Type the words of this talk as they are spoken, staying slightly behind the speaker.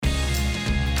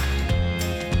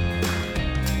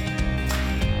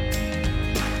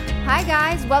Hi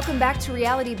guys, welcome back to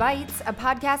Reality Bites, a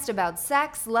podcast about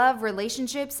sex, love,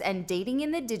 relationships, and dating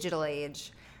in the digital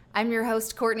age. I'm your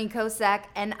host, Courtney Kocak,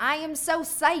 and I am so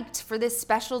psyched for this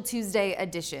special Tuesday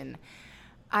edition.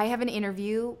 I have an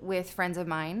interview with friends of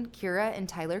mine, Kira and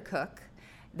Tyler Cook.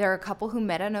 They're a couple who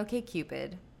met on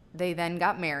OkCupid. They then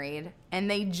got married,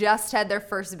 and they just had their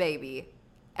first baby.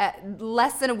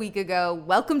 Less than a week ago.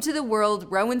 Welcome to the world,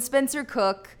 ROWAN SPENCER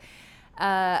COOK.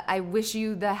 I wish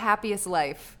you the happiest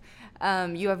life.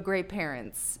 You have great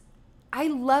parents. I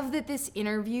love that this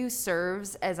interview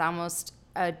serves as almost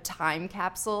a time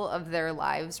capsule of their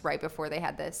lives right before they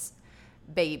had this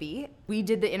baby. We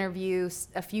did the interview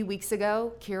a few weeks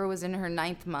ago. Kira was in her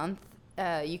 9th month.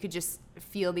 You could just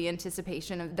feel the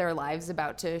anticipation of their lives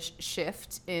about to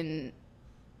shift in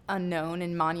unknown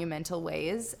and monumental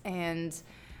ways. And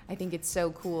I think it's so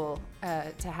cool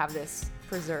to have this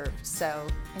preserved. So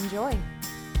enjoy.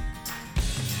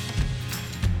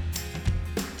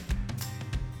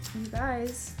 You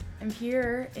guys, I'm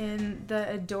here in the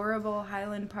adorable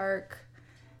Highland Park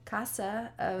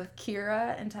casa of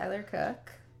Kira and Tyler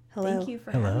Cook. Hello. Thank you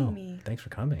for having me. Thanks for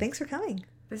coming. Thanks for coming.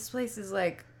 This place is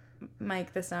like,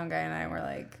 Mike, the sound guy, and I were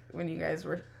like, when you guys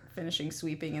were finishing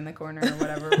sweeping in the corner or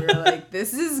whatever, we were like,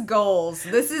 this is goals.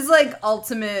 This is like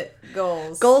ultimate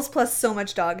goals. Goals plus so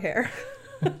much dog hair.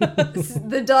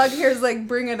 The dog hair is like,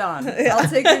 bring it on. Yeah. I'll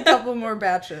take a couple more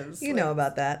batches. You know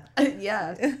about that.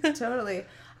 Yeah, totally.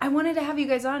 I wanted to have you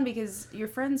guys on because you're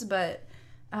friends, but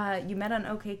you met on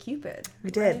OkCupid.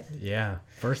 We did. Right? Yeah.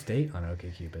 First date on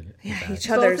OkCupid. Yeah, each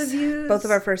Both other's. of yous? Both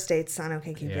of our first dates on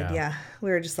OkCupid. Yeah. Yeah.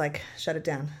 We were just like, shut it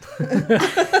down.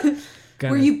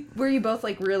 Were you both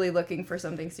like really looking for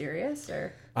something serious,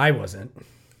 or? I wasn't.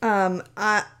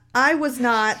 I was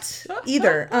not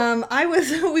either.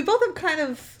 We both have kind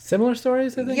of Similar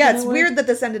stories, I think? Yeah, it's weird that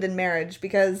this ended in marriage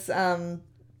because well,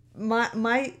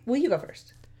 you go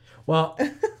first. Well,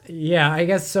 yeah, I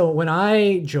guess so. When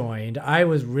I joined, I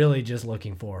was really just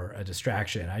looking for a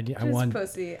distraction. I wanted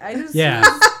pussy. I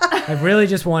really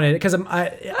just wanted, because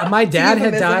my dad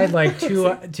had died like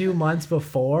two months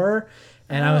before,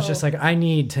 and I was just like, I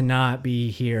need to not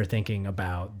be here thinking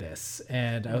about this.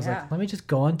 And I was like, let me just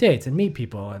go on dates and meet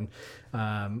people. And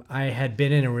I had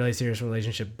been in a really serious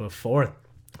relationship before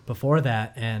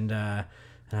that, and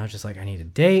I was just like, I need to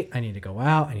date, I need to go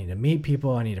out, I need to meet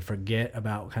people, I need to forget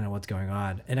about kind of what's going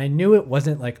on. And I knew it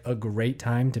wasn't like a great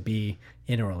time to be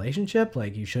in a relationship.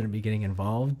 Like, you shouldn't be getting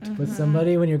involved with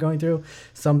somebody when you're going through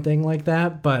something like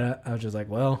that. But I was just like,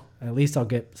 well, at least I'll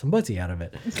get some pussy out of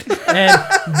it. And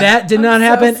that did not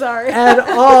happen at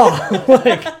all.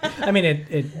 Like, I mean,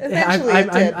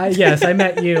 yes, I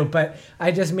met you, but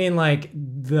I just mean like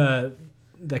the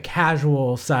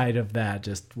casual side of that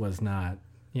just was not,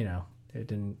 it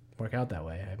didn't work out that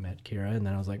way. I met Kira, and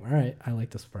then I was like, all right, I like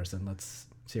this person. Let's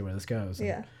see where this goes. And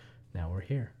yeah. Now we're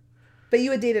here. But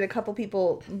you had dated a couple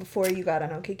people before you got on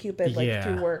OkCupid, like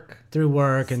through work. Through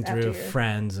work and through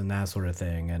friends and that sort of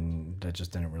thing. And that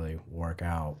just didn't really work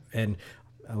out. And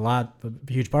a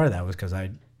huge part of that was because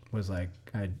I was like,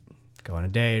 I'd go on a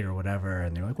date or whatever.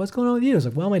 And they were like, what's going on with you? I was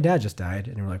like, well, my dad just died.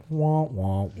 And they were like, wah,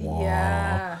 wah, wah.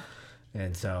 Yeah.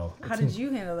 And so, how did you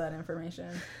handle that information?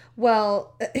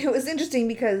 Well, it was interesting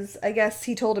because I guess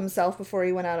he told himself before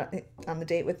he went out on the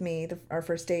date with me, our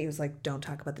first date, he was like, don't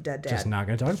talk about the dead dad. Just not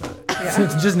going to talk about it. Yeah.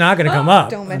 It's just not going to come up.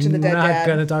 Don't mention the dead dad. I'm not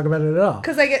going to talk about it at all.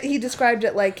 Because he described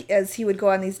it like as he would go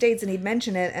on these dates and he'd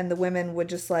mention it and the women would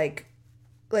just like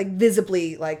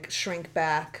visibly like shrink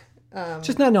back.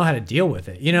 Just not know how to deal with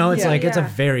it. It's it's a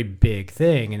very big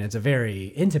thing and it's a very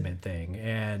intimate thing.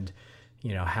 And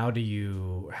how do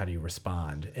you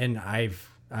respond? And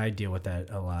I deal with that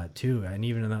a lot too. And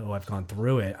even though I've gone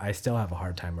through it, I still have a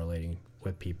hard time relating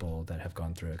with people that have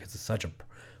gone through it because it's such a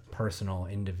personal,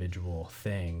 individual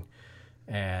thing.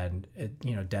 And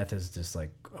death is just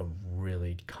like a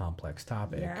really complex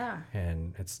topic. Yeah.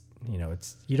 And it's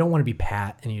you don't want to be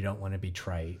pat and you don't want to be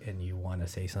trite and you want to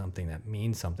say something that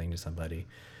means something to somebody.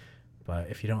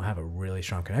 But if you don't have a really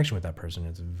strong connection with that person,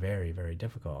 it's very, very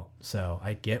difficult. So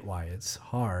I get why it's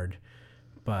hard,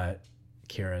 but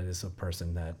Kira is a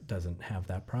person that doesn't have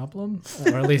that problem,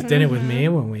 or at least didn't with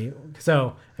me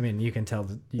so, I mean, you can tell.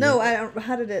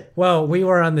 How did it? Well, we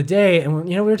were on the date and,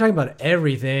 we were talking about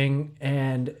everything,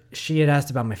 and she had asked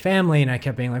about my family, and I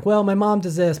kept being like, well, my mom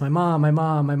does this, my mom,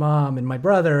 and my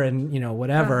brother, and,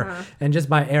 whatever. And just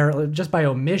by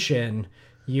omission,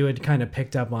 you had kind of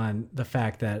picked up on the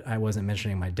fact that I wasn't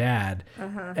mentioning my dad.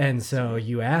 And so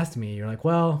you asked me, you're like,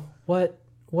 well,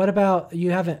 what about,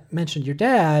 you haven't mentioned your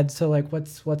dad, so like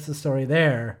what's the story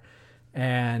there?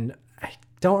 And I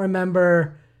don't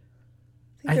remember.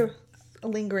 a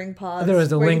lingering pause. There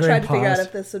was a where lingering you tried to pause. figure out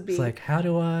if this would be It's like, how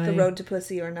do I... the road to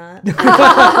pussy or not.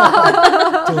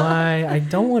 I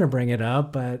don't want to bring it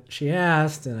up, but she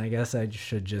asked, and I guess I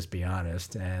should just be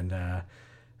honest.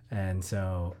 And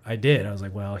so I did. I was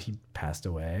like, well, he passed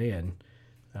away. And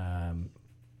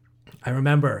I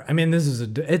remember, I mean,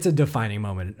 it's a defining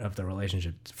moment of the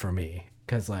relationship for me.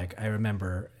 Because, like, I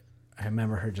remember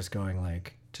her just going,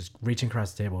 like, just reaching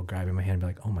across the table, grabbing my hand, and be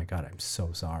like, "Oh my God, I'm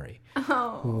so sorry.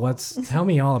 Oh. Tell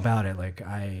me all about it. Like,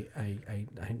 I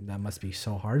that must be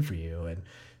so hard for you."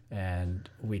 And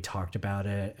we talked about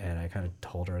it, and I kind of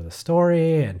told her the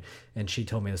story, and she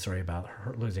told me the story about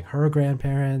her losing her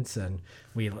grandparents, and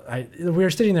we were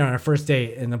sitting there on our first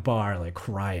date in the bar, like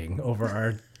crying over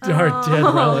our dead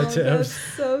relatives.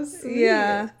 That's so sweet.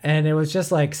 Yeah. And it was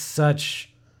just like such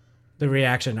the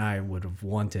reaction I would have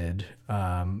wanted.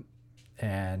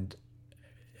 And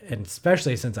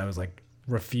especially since I was like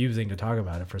refusing to talk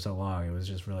about it for so long, it was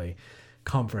just really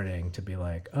comforting to be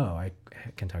like, oh, I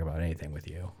can talk about anything with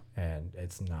you and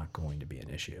it's not going to be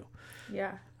an issue.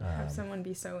 Yeah. Have someone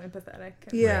be so empathetic.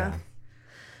 Yeah.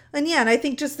 And I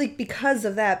think just like because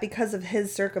of that, because of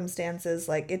his circumstances,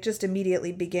 like it just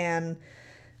immediately began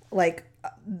like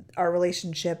our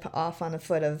relationship off on a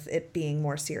foot of it being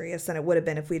more serious than it would have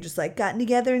been if we just like gotten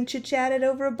together and chit-chatted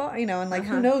over a bar, and like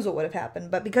who knows what would have happened.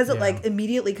 But because it like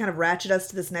immediately kind of ratcheted us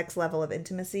to this next level of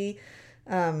intimacy,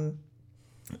 I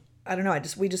don't know,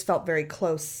 we just felt very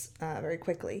close very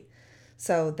quickly.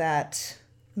 So that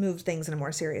moved things in a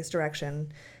more serious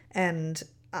direction. And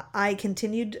I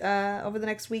continued over the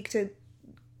next week to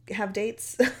have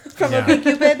dates from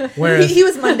OkCupid. He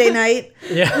was Monday night.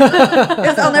 Yeah.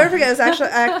 I'll never forget. It was actually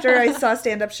after I saw a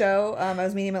stand-up show. I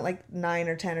was meeting him at like 9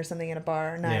 or 10 or something in a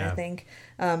bar. 9, I think.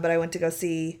 But I went to go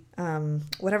see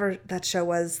whatever that show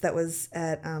was that was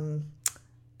at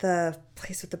the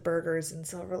place with the burgers in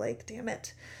Silver Lake. Damn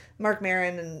it. Mark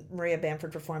Maron and Maria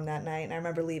Bamford performed that night, and I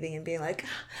remember leaving and being like,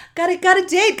 got a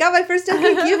date, got my first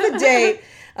OkCupid date.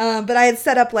 But I had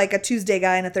set up like a Tuesday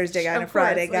guy and a Thursday guy and a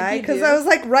Friday guy because I was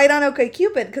like right on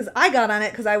OkCupid because I got on it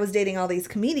because I was dating all these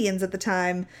comedians at the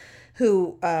time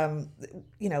who,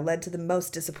 led to the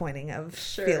most disappointing of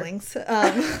feelings.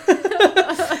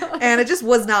 And it just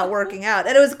was not working out.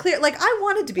 And it was clear, like, I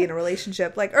wanted to be in a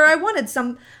relationship, like, or I wanted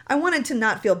to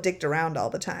not feel dicked around all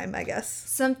the time, I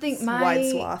guess. Wide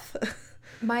swath.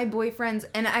 My boyfriend's,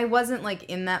 and I wasn't, like,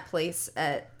 in that place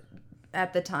at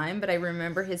the time, but I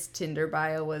remember his Tinder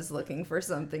bio was looking for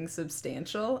something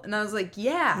substantial. And I was like,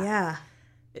 yeah.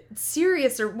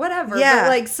 Serious or whatever. Yeah. But,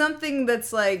 like, something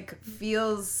that's, like,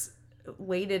 feels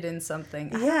weighted in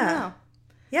something. I don't know.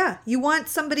 Yeah. You want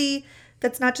somebody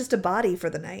that's not just a body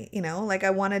for the night, like I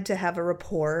wanted to have a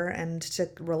rapport and to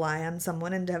rely on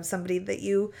someone and to have somebody that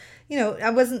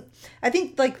I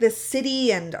think like this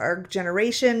city and our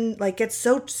generation like gets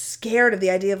so scared of the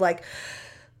idea of like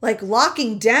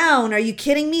locking down. Are you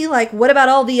kidding me? Like, what about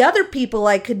all the other people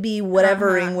I could be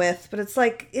whatevering with? But it's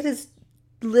like, it is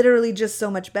literally just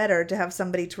so much better to have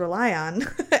somebody to rely on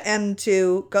and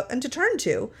to go and to turn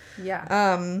to.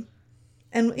 Yeah.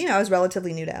 And, I was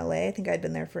relatively new to LA. I think I'd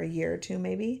been there for a year or two,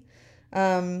 maybe.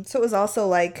 So it was also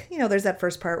like, there's that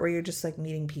first part where you're just like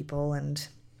meeting people and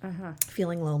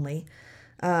feeling lonely.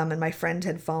 And my friend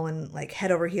had fallen like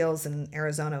head over heels in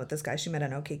Arizona with this guy she met on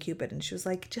OkCupid. And she was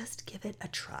like, just give it a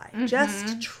try. Mm-hmm.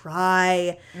 Just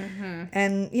try. Mm-hmm.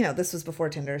 And, this was before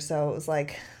Tinder. So it was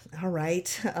like, all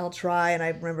right, I'll try. And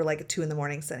I remember like at 2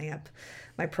 a.m. setting up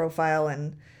my profile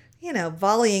and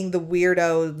volleying the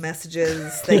weirdo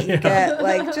messages that you get,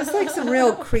 like, just like some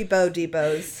real creepo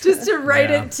deepos. Just to write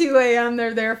at 2 a.m.,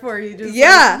 they're there for you. Just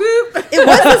like, boop. It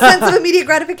was a sense of immediate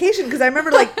gratification because I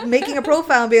remember, like, making a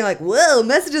profile and being like, whoa,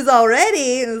 messages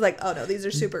already. And it was like, oh, no, these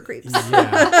are super creeps.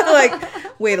 Yeah.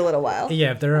 Like, wait a little while.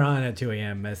 Yeah, if they're on at 2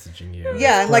 a.m. messaging you.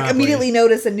 Yeah, and, like, immediately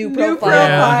notice a new profile.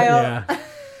 Yeah.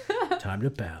 Time to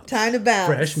bounce.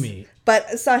 Fresh meat. But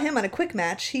I saw him on a quick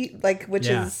match. Which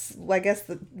is, I guess,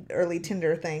 the early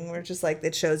Tinder thing where it's just like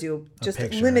it shows you just a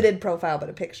limited profile, but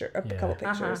a couple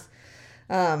pictures.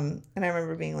 And I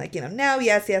remember being like, now,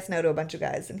 yes, no to a bunch of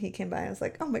guys. And he came by and I was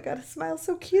like, oh my God, his smile's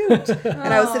so cute. And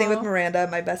I was sitting with Miranda,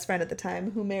 my best friend at the time,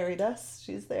 who married us.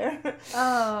 She's there.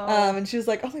 Oh. And she was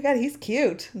like, oh my God, he's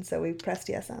cute. And so we pressed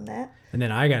yes on that. And then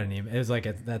I got an email. It was like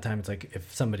at that time, it's like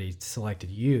if somebody selected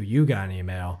you got an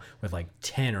email with like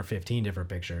 10 or 15 different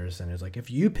pictures. And it's like,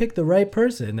 if you pick the right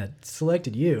person that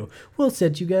selected you, we'll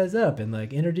set you guys up and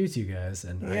like introduce you guys.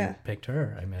 And I picked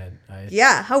her.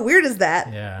 Yeah. How weird is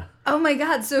that? Yeah. Oh my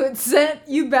God! So it sent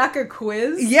you back a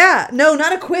quiz? Yeah, no,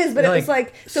 not a quiz, but it was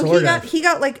like so he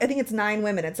got like I think it's 9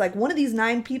 women. It's like one of these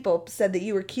 9 people said that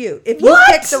you were cute. If you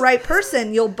pick the right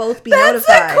person, you'll both be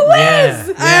notified. A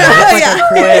quiz. Yeah, a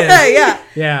quiz.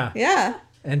 Yeah.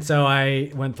 And so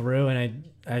I went through, and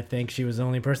I think she was the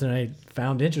only person I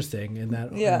found interesting in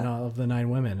that in all of the 9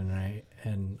 women,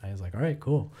 and I was like, all right,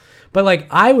 cool. But like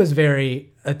I was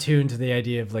very attuned to the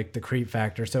idea of like the creep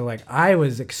factor, so like I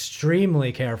was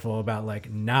extremely careful about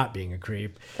like not being a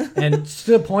creep, and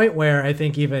to the point where I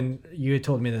think even you had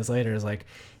told me this later is like,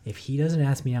 if he doesn't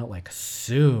ask me out like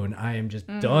soon, I am just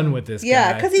done with this guy.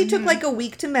 Yeah, because he took like a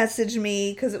week to message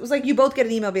me, because it was like you both get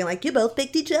an email being like, you both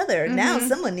picked each other. Now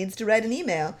someone needs to write an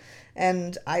email.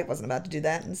 And I wasn't about to do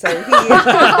that. And so he... and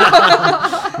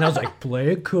I was like,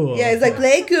 play it cool. Yeah, he's like,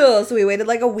 play it cool. So we waited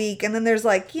like a week. And then there's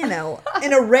like, you know,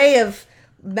 an array of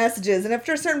messages. And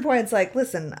after a certain point, it's like,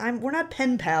 listen, we're not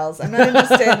pen pals. I'm not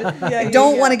interested. I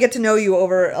don't want to get to know you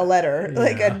over a letter. Yeah.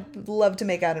 Like, I'd love to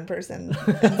make out in person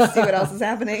and see what else is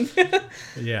happening.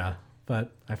 Yeah.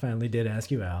 But I finally did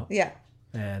ask you out. Yeah.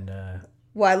 And...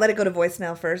 well, I let it go to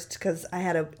voicemail first because I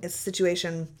had a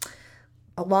situation...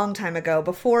 a long time ago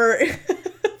before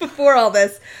all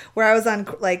this, where I was on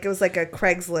like it was like a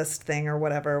Craigslist thing or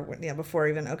whatever, before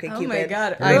even OkCupid. Oh my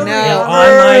God, I know,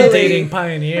 online dating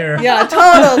pioneer. Yeah,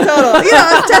 total. You know,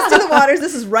 I was testing the waters.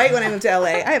 This is right when I moved to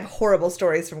LA. I have horrible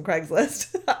stories from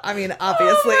Craigslist. I mean,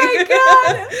 obviously. Oh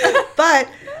my God. But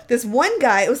this one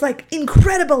guy, it was like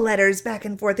incredible letters back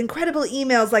and forth, incredible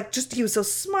emails. Like just he was so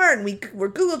smart, and we were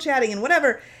Google chatting and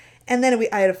whatever. And then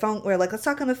I had a phone. We were like, let's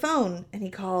talk on the phone. And he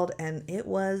called, and it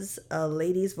was a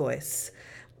lady's voice.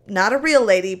 Not a real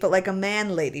lady, but like a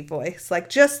man lady voice. Like,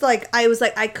 just like, I was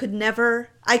like, I could never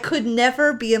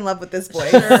be in love with this voice.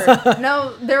 Sure.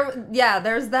 No,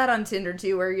 there's that on Tinder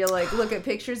too, where you like look at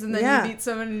pictures and then you meet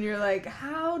someone and you're like,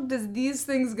 how does these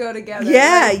things go together?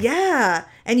 Yeah, like, yeah.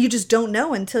 And you just don't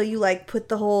know until you like put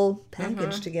the whole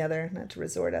package together. Not to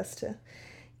resort us to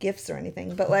gifts or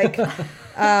anything, but like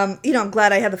I'm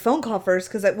glad I had the phone call first,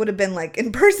 because it would have been like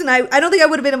in person I don't think I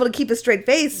would have been able to keep a straight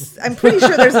face. I'm pretty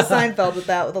sure there's a Seinfeld with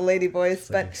that, with a lady voice,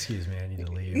 but excuse me, I need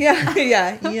to leave.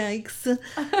 yeah yikes.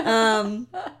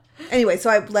 Anyway, so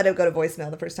I let it go to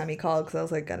voicemail the first time he called, because I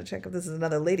was like, gotta check if this is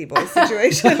another lady voice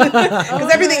situation,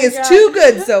 because everything is too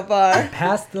good so far.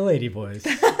 Past the lady voice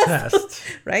test.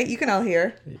 Right? You can all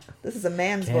hear. This is a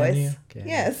man's voice.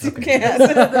 Yes, you Okay. can. This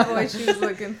is the voice she was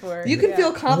looking for. You can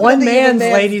feel confident. One that you have a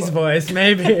man's lady's voice,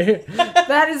 maybe.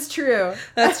 That is true.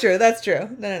 That's true.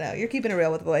 No. You're keeping it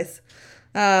real with the voice.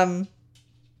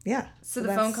 Yeah. So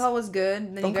the phone call was good.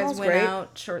 And then you guys went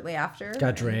out shortly after.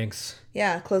 Got drinks.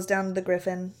 Yeah, closed down the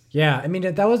Griffin. Yeah, I mean,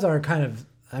 that was our kind of...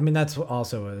 I mean, that's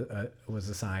also was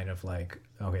a sign of like,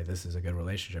 okay, this is a good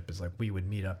relationship. It's like we would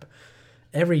meet up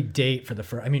every date for the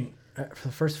first... I mean, for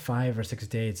the first 5 or 6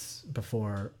 dates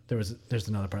before... There's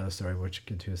another part of the story, which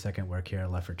we'll get to a second, where Kiara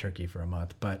left for Turkey for a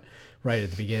month. But right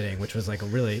at the beginning, which was like a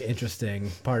really interesting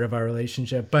part of our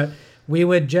relationship. But we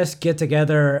would just get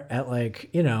together at like,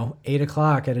 8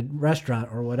 o'clock at a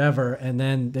restaurant or whatever. And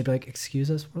then they'd be like, excuse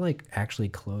us, we're like actually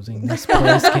closing this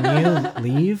place. Can you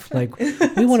leave? Like,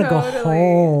 we want to go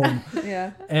home.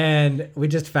 Yeah. And we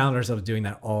just found ourselves doing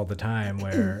that all the time,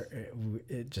 where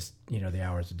it just, the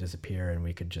hours would disappear and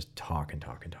we could just talk and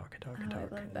talk and talk and talk and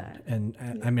talk. I love that. And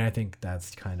I mean, I think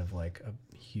that's kind of like a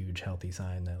huge healthy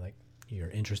sign that like you're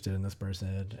interested in this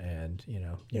person, and you're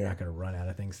not going to run out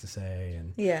of things to say.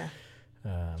 And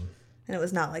and it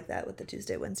was not like that with the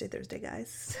Tuesday, Wednesday, Thursday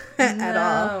guys at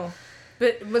all.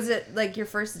 But was it like your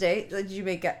first date? Like,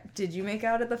 did you make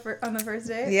out on the first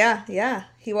date? Yeah.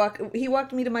 He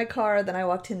walked me to my car, then I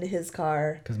walked into his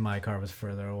car. Because my car was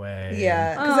further away.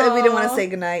 Yeah, because we didn't want to say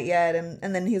goodnight yet,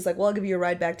 and then he was like, "Well, I'll give you a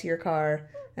ride back to your car."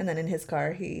 And then in his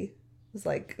car, he was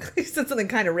like, he said something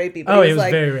kind of rapey. But he was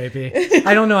like, very rapey.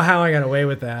 I don't know how I got away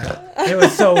with that. It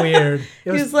was so weird.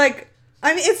 He was like,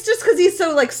 I mean, it's just because he's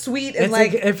so like sweet and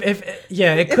like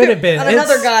it could have been on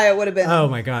another guy. It would have been. Oh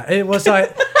my god! It was so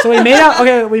we made out.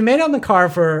 Okay, we made out in the car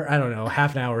for I don't know,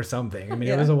 half an hour or something. I mean,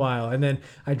 it was a while, and then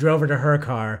I drove her to her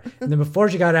car, and then before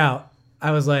she got out,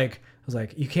 I was like,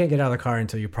 you can't get out of the car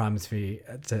until you promise me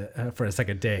for a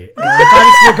second date. You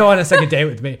promise to go on a second date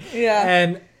with me. Yeah.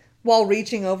 And while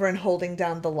reaching over and holding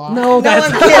down the lock. No, that's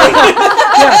I'm kidding.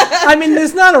 Yeah, I mean,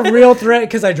 there's not a real threat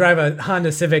because I drive a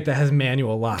Honda Civic that has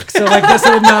manual locks. So like this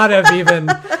would not have even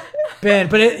been.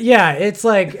 But it's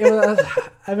like it was.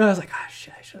 I was like, oh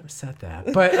shit, I should have said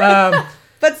that.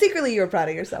 But secretly, you were proud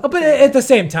of yourself. But at the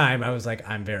same time, I was like,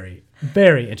 I'm very,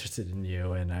 very interested in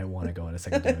you, and I want to go on a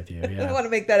second date with you. Yeah. I want to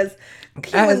make that as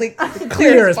humanly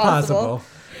clear as possible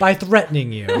by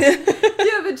threatening you.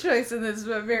 Yeah, but choice in this,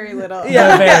 but very little.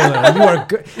 Yeah, very little. You are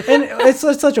good. And it's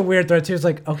such a weird threat too. It's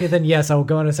like, okay, then yes, I will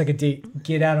go on a second date,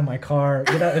 get out of my car,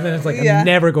 and then it's like, I'm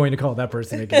never going to call that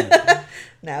person again.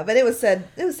 No, but it was said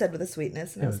with a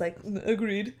sweetness, and I was like,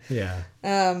 agreed. Yeah.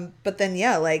 But then,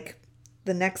 like,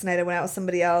 the next night I went out with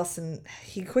somebody else, and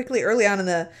he quickly, early on in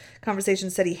the conversation,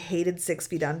 said he hated 6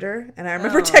 Feet Under. And I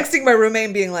remember texting my roommate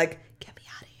and being like, get me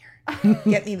out of here.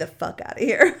 Get me the fuck out of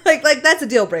here. Like that's a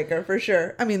deal breaker for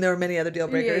sure. I mean, there were many other deal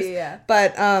breakers. Yeah.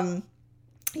 But,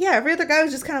 every other guy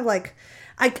was just kind of like,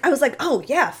 I was like, oh,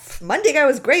 yeah, Monday guy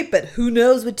was great, but who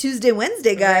knows what Tuesday,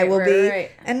 Wednesday guy will be.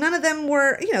 Right. And none of them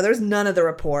were, there was none of the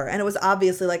rapport. And it was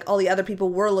obviously like all the other people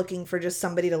were looking for just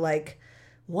somebody to like,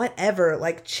 whatever,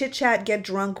 like chit chat, get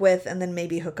drunk with, and then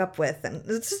maybe hook up with. And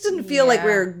it just didn't feel like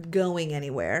we were going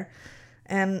anywhere.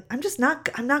 And I'm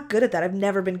not good at that. I've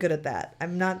never been good at that.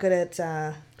 I'm not good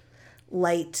at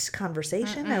light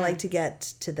conversation. I like to get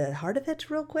to the heart of it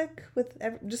real quick with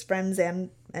just friends and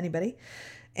anybody.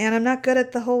 And I'm not good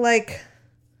at the whole, like,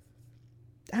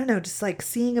 I don't know, just like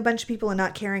seeing a bunch of people and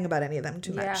not caring about any of them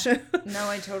too much. No,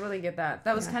 I totally get that.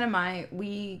 That was kind of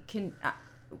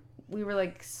we were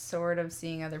like sort of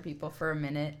seeing other people for a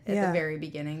minute at the very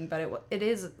beginning, but it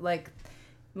is like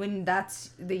when that's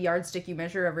the yardstick you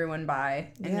measure everyone by,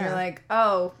 and you're like,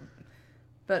 oh,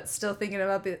 but still thinking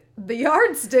about the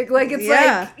yardstick, like it's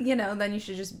like, then you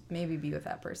should just maybe be with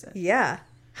that person. Yeah.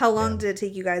 How long did it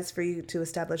take you guys for you to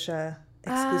establish a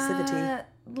exclusivity?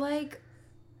 Like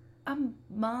a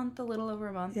month, a little over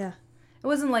a month. Yeah. It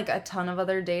wasn't like a ton of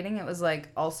other dating. It was like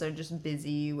also just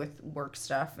busy with work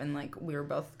stuff, and like we were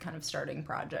both kind of starting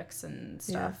projects and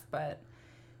stuff. Yeah. But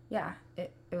yeah,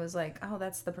 it was like, oh,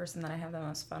 that's the person that I have the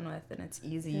most fun with, and it's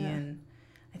easy. Yeah. And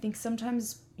I think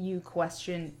sometimes you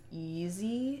question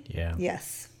easy. Yeah.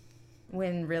 Yes.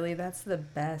 When really that's the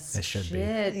best it should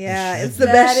shit. Be. Yeah, it's the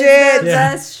best shit.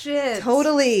 Best shit.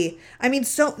 Totally. I mean,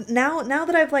 so now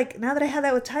that I had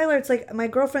that with Tyler, it's like my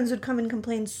girlfriends would come and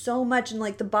complain so much, and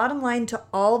like the bottom line to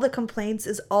all the complaints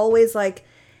is always like,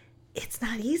 it's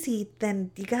not easy,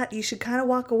 then you should kind of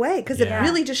walk away, because it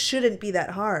really just shouldn't be that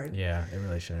hard. Yeah, it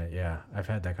really shouldn't. Yeah, I've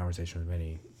had that conversation with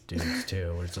many dudes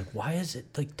too, where it's like, why is it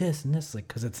like this and this? Like,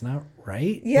 because it's not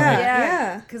right.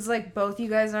 Yeah, because like both you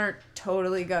guys aren't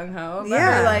totally gung ho.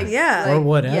 Yeah, or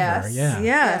whatever. Yes.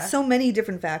 Yeah, so many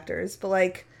different factors, but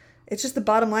like, it's just the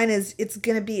bottom line is it's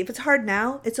gonna be, if it's hard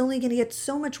now, it's only gonna get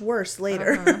so much worse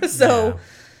later. So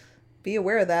be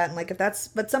aware of that, and like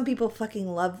but some people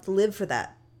fucking live for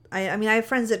that. I mean, I have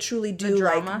friends that truly do,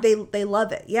 like, they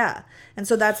love it, and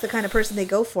so that's the kind of person they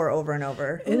go for over and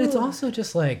over. And it's also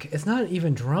just like, it's not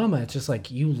even drama, it's just like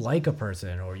you like a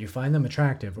person, or you find them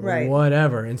attractive, or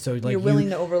whatever, and so like you're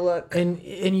willing to overlook, and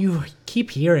you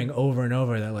keep hearing over and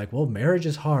over that like, well, marriage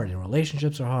is hard and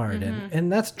relationships are hard, and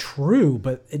that's true,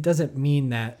 but it doesn't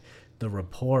mean that the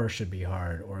rapport should be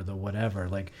hard or the whatever.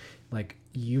 Like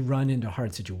you run into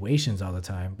hard situations all the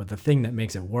time, but the thing that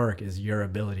makes it work is your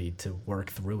ability to work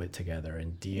through it together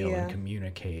and deal and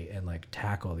communicate and like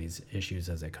tackle these issues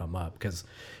as they come up. Because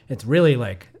it's really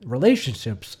like,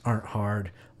 relationships aren't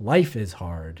hard, life is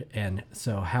hard, and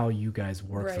so how you guys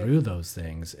work through those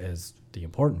things is the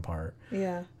important part.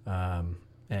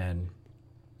 And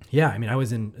yeah, I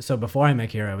mean, so before I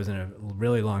met Kira, I was in a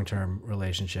really long-term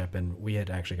relationship, and we had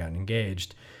actually gotten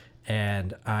engaged,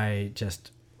 and I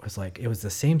just was like, it was the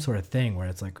same sort of thing where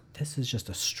it's like, this is just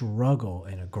a struggle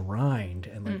and a grind,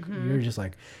 and like you're just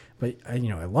like, but I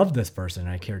love this person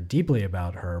and I care deeply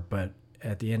about her, but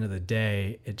at the end of the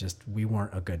day, we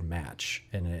weren't a good match,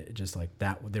 and it just like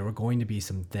that, there were going to be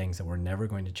some things that were never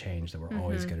going to change, that were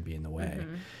always going to be in the way,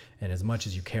 and as much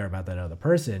as you care about that other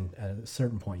person, at a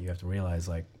certain point you have to realize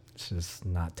like, it's just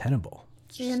not tenable,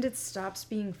 and it stops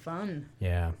being fun.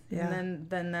 And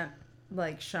then that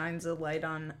like shines a light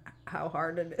on how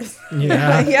hard it is.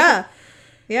 Yeah.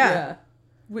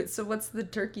 So what's the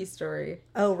turkey story?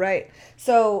 Oh, right.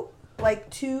 So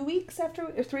like 3 weeks after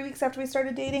we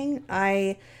started dating,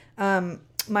 my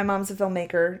mom's a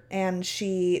filmmaker, and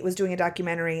she was doing a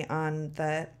documentary on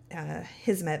the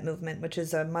Hizmet movement, which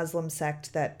is a Muslim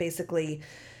sect that basically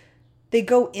they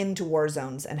go into war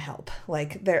zones and help.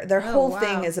 Like their whole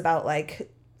thing is about like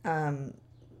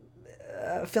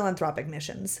philanthropic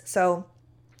missions. So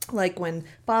like when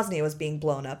Bosnia was being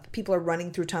blown up, people are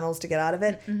running through tunnels to get out of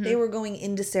it. They were going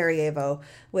into Sarajevo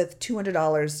with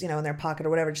 $200, in their pocket or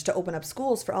whatever, just to open up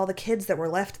schools for all the kids that were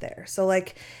left there. So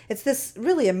like, it's this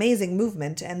really amazing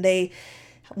movement, and they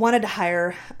wanted to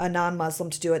hire a non-Muslim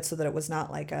to do it so that it was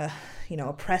not like a,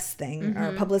 a press thing or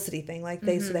a publicity thing. Like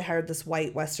so they hired this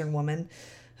white Western woman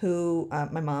who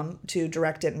my mom, to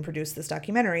direct it and produce this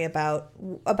documentary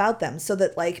about them, so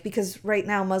that like, because right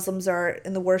now Muslims are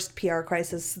in the worst PR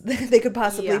crisis they could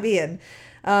possibly be in,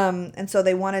 and so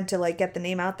they wanted to like get the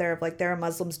name out there of like there are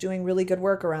Muslims doing really good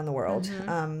work around the world,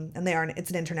 and it's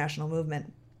an international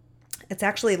movement. It's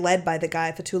actually led by the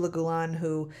guy Fethullah Gulen,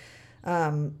 who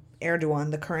Erdogan,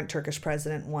 the current Turkish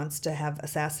president, wants to have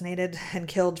assassinated and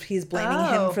killed. He's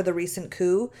blaming him for the recent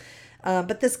coup.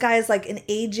 But this guy is like an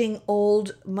aging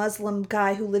old Muslim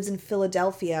guy who lives in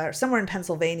Philadelphia or somewhere in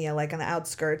Pennsylvania, like on the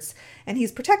outskirts. And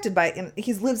he's protected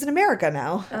he lives in America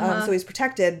now. So he's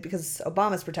protected because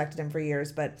Obama's protected him for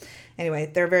years. But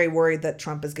anyway, they're very worried that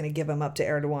Trump is going to give him up to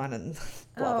Erdogan and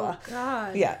blah, blah. Oh,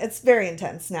 God. Yeah, it's very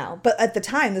intense now. But at the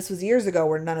time, this was years ago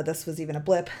where none of this was even a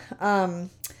blip.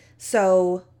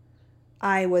 So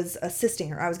I was assisting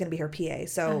her. I was going to be her PA.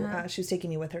 So she was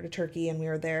taking me with her to Turkey, and we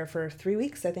were there for 3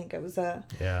 weeks. I think it was a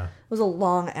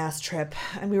long ass trip,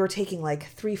 and we were taking like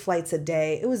 3 flights a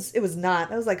day. It was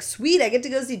not. I was like, sweet, I get to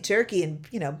go see Turkey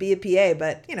and be a PA,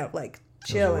 but like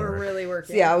chill. We're really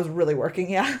working. Yeah, I was really working.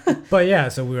 Yeah. But yeah,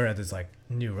 so we were at this like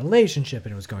new relationship,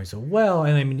 and it was going so well.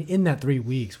 And I mean, in that 3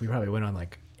 weeks, we probably went on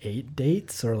like 8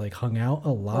 dates or like hung out a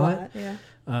lot. Yeah.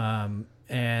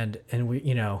 And we,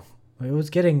 it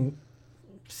was getting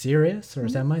serious or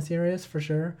semi-serious for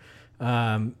sure,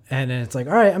 and then it's like,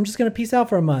 all right, I'm just gonna peace out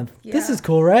for a month. This is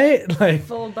cool, right? Like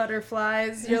full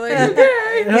butterflies. You're like,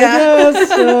 okay, I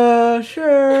guess,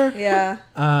 sure. Yeah.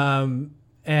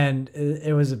 And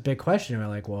it was a big question. We're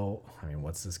like, well, I mean,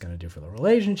 what's this gonna do for the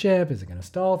relationship? Is it gonna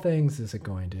stall things? Is it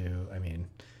going to? I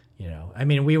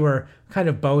mean, we were kind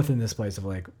of both in this place of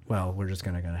like, well, we're just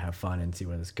gonna have fun and see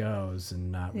where this goes, and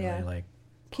not really like.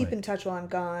 Keep in touch while I'm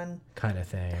gone, kind of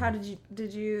thing. How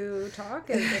did you talk?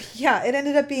 Yeah, it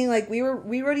ended up being like we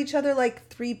wrote each other like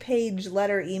 3-page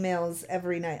letter emails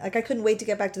every night. Like I couldn't wait to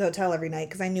get back to the hotel every night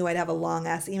because I knew I'd have a long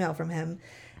ass email from him,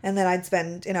 and then I'd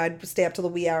spend I'd stay up till the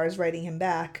wee hours writing him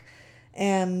back,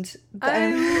 and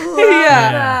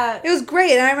that. It was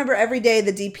great. And I remember every day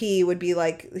the DP would be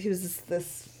like, he was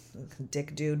this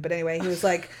dick dude, but anyway, he was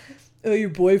like, oh, your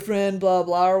boyfriend, blah,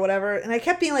 blah, or whatever. And I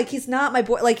kept being like, he's not my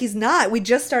boy. Like, he's not. We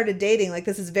just started dating. Like,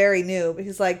 this is very new. But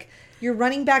he's like, you're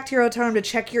running back to your hotel room to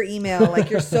check your email. Like,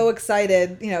 you're so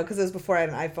excited, because it was before I had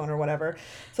an iPhone or whatever.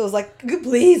 So I was like,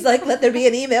 please, like, let there be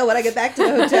an email when I get back to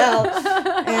the hotel.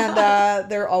 And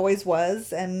there always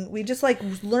was. And we just, like,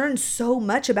 learned so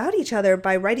much about each other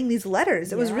by writing these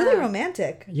letters. It was really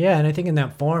romantic. Yeah, and I think in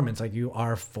that form, it's like you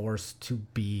are forced to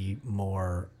be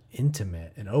more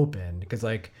intimate and open. Because,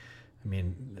 like, I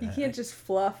mean, you can't just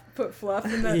put fluff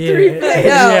in that 3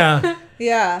 things.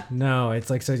 Yeah. No, it's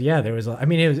like, so yeah, there was, I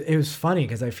mean, it was funny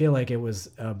because I feel like it was,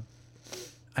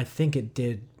 I think it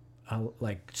did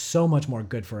like so much more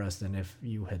good for us than if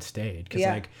you had stayed. Cause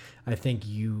like, I think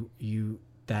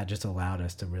that just allowed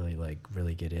us to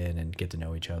really get in and get to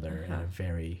know each other in a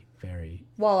very, very.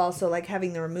 While also like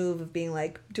having the remove of being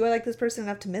like, do I like this person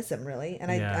enough to miss him really?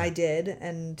 And I did,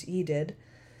 and he did.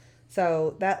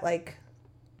 So that like,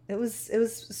 It was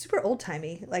super old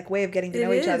timey, like way of getting to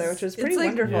know each other, which was pretty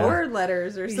wonderful. It's like word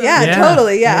letters or something. Yeah,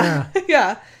 totally. Yeah.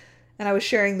 Yeah. And I was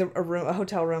sharing a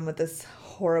hotel room with this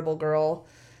horrible girl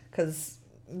because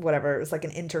whatever, it was like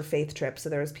an interfaith trip. So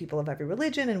there was people of every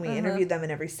religion, and we interviewed them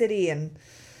in every city, and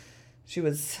she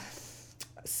was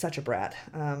such a brat.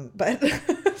 But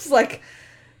it's like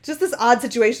just this odd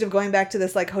situation of going back to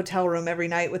this like hotel room every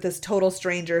night with this total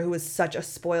stranger who was such a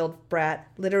spoiled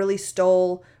brat, literally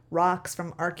stole rocks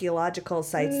from archaeological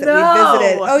sites that we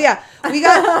visited. Oh yeah,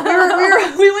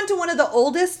 we went to one of the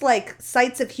oldest like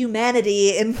sites of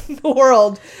humanity in the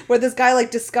world, where this guy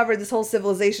like discovered this whole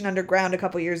civilization underground a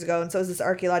couple years ago, and so it was this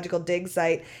archaeological dig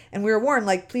site, and we were warned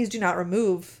like, please do not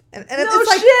remove. And it's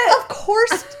like,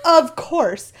 of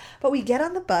course. But we get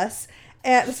on the bus.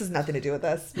 And this has nothing to do with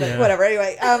us, but whatever.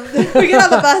 Anyway, we get on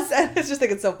the bus, and I just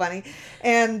think it's so funny.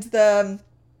 And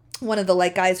one of the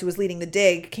like guys who was leading the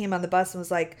dig came on the bus and was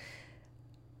like,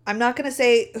 I'm not going to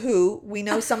say who. We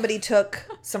know somebody took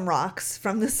some rocks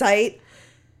from the site.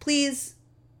 Please,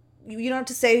 you don't have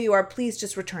to say who you are. Please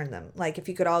just return them. Like, if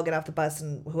you could all get off the bus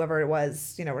and whoever it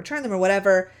was, return them or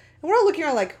whatever. And we're all looking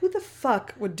around like, who the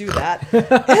fuck would do that?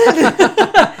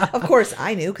 And, of course,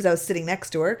 I knew because I was sitting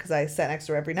next to her, because I sat next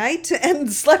to her every night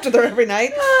and slept with her every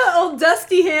night. Old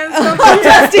dusty hands.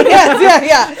 Dusty hands,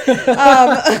 yeah.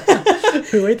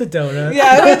 Who ate the donut?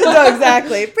 Yeah, who ate the donut,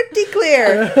 exactly. Pretty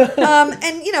clear.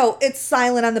 And, it's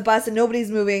silent on the bus and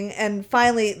nobody's moving. And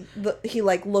finally, he,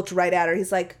 like, looked right at her.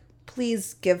 He's like,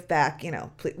 please give back,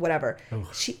 whatever. Ooh.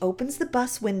 She opens the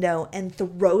bus window and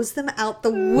throws them out the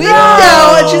window.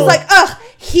 And she's like, ugh,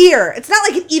 here. It's not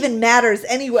like it even matters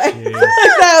anyway.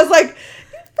 I was like,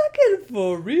 fucking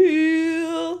for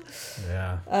real.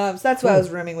 Yeah. So that's what I was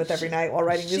rooming with every night while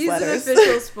writing these letters. She's an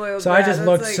official spoiled So brat. I just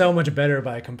looked so much better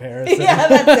by comparison. Yeah,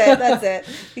 that's it.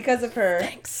 Because of her,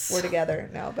 Thanks. we're together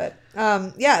now. But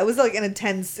it was like an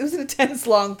intense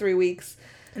long 3 weeks.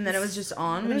 And then it was just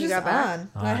on when It was you just got back.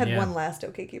 on. I had one last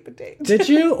OkCupid date. Did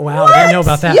you? Wow, I didn't know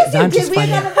about that. Yes, you I'm did. just We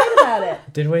had finding a fight about it.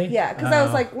 Did we? Yeah, because I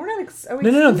was like, we're not.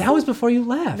 No. That was before you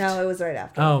left. No, it was right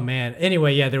after. Oh man.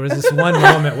 Anyway, yeah, there was this one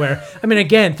moment where, I mean,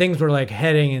 again, things were like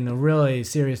heading in a really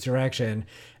serious direction,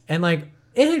 and like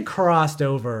it had crossed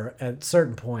over at a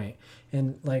certain point,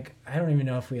 and like I don't even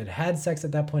know if we had sex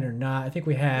at that point or not. I think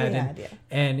we had.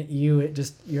 And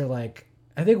you're like,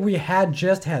 I think we had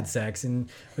just had sex, and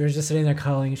we were just sitting there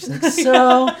cuddling. And she's like,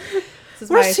 so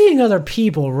we're seeing other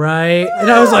people, right? And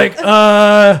I was like,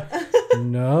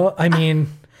 no. I mean,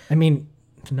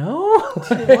 no.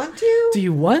 Do you want to? Do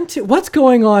you want to? What's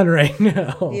going on right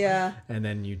now? Yeah. And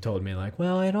then you told me like,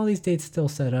 well, I had all these dates still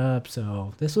set up,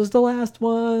 so this was the last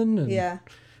one. And, Yeah.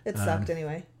 It sucked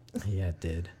anyway. Yeah, it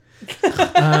did.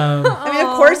 I mean,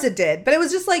 of course it did. But it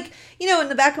was just like, in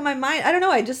the back of my mind, I don't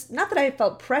know. Not that I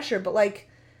felt pressure, but like,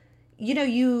 you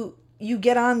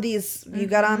get on you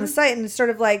got on the site and it's sort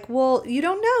of like, well, you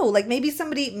don't know. Like maybe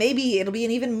it'll be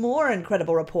an even more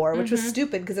incredible rapport, which was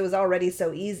stupid because it was already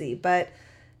so easy. But,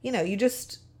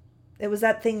 it was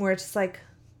that thing where it's just like,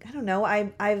 I don't know.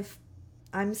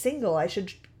 I'm single. I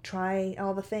should try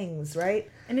all the things, right?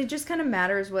 And it just kind of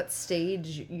matters what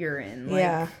stage you're in. Like,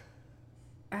 yeah.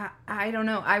 I don't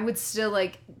know. I would still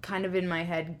like kind of in my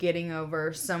head getting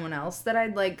over someone else that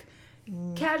I'd like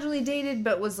casually dated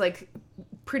but was like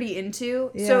pretty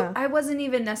into. Yeah. So I wasn't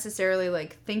even necessarily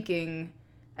like thinking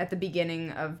at the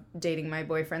beginning of dating my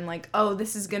boyfriend like, oh,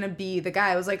 this is going to be the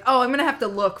guy. I was like, oh, I'm going to have to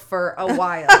look for a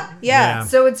while. Yeah.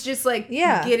 So it's just like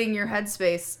getting your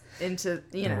headspace into,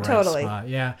 Right totally spot.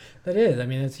 Yeah, that is. I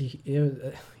mean, it's a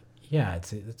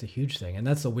huge thing, and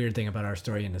that's the weird thing about our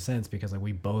story in a sense, because like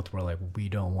we both were like, we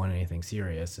don't want anything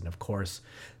serious, and of course,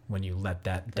 when you let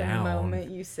that down, the moment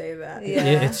you say that,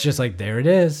 it's just like there it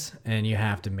is, and you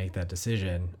have to make that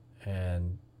decision,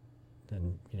 and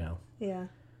then Yeah.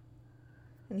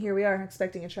 And here we are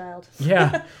expecting a child.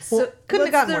 Yeah. So couldn't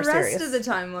have gotten more the rest serious. of the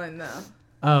timeline though?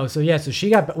 Oh, so yeah, so she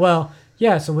got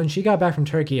so when she got back from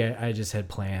Turkey, I just had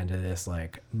planned this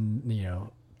like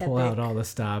pull out all the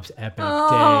stops, epic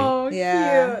date.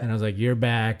 Yeah. Cute. And I was like, you're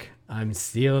back. I'm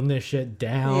sealing this shit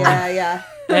down. Yeah.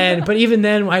 But even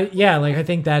then, I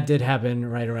think that did happen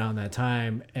right around that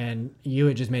time. And you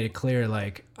had just made it clear,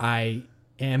 like, I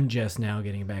am just now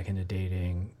getting back into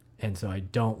dating. And so I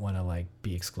don't want to like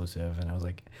be exclusive. And I was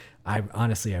like, I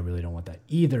really don't want that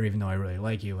either, even though I really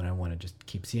like you and I want to just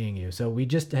keep seeing you. So we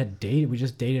just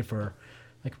dated for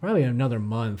like probably another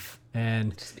month,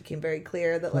 and Just became very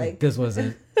clear that this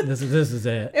wasn't this is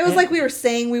it. It was like we were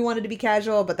saying we wanted to be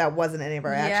casual, but that wasn't any of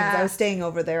our actions. Yeah. I was staying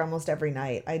over there almost every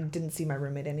night. I didn't see my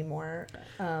roommate anymore.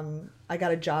 I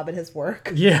got a job at his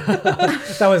work. Yeah,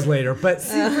 that was later, but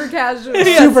Super casual.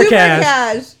 super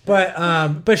cash. cash.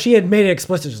 But she had made it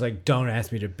explicit, just like, don't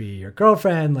ask me to be your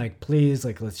girlfriend, like, please,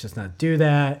 like, let's just not do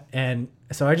that. And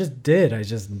so I just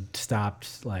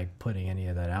stopped like putting any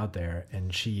of that out there,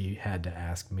 and she had to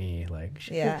ask me like,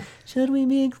 should we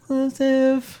be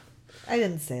exclusive? I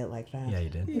didn't say it like that. Yeah, you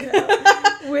did.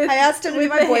 I asked him to be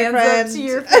my boyfriend. Hands up to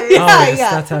your face.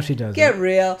 That's how she does Get it.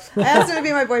 real. I asked him to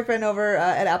be my boyfriend over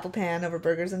at Apple Pan over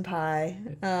burgers and pie.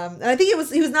 And I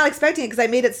think he was not expecting it because I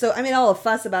made all a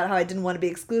fuss about how I didn't want to be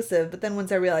exclusive. But then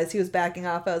once I realized he was backing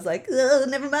off, I was like, oh,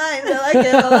 never mind. I like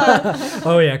it a lot.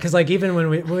 Oh yeah, because like even when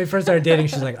we first started dating,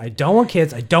 she's like, I don't want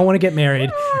kids, I don't want to get married,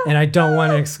 and I don't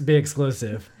want to be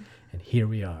exclusive. And here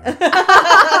we are.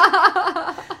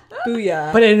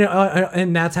 Booyah. But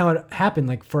and that's how it happened,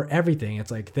 like for everything.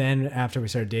 It's like then after we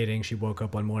started dating, she woke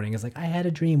up one morning, it's like, I had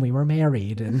a dream we were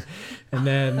married, and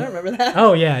then I don't remember that.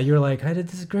 Oh yeah, you were like, I did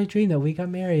this great dream that we got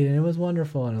married and it was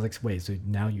wonderful. And I was like, wait, so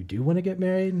now you do want to get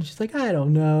married? And she's like, I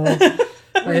don't know.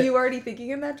 Were you already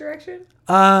thinking in that direction?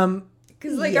 Because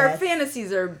like yes. our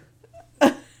fantasies are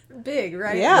big,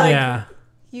 right? Yeah. Like, Yeah.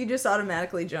 You just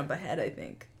automatically jump ahead, I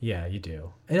think. Yeah, you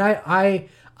do. And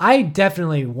I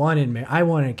definitely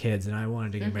wanted kids and I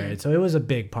wanted to get married. So it was a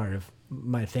big part of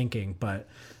my thinking, but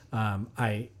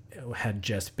I had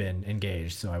just been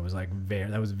engaged. So I was like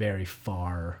that was very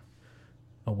far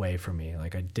away from me.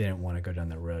 Like I didn't want to go down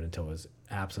that road until I was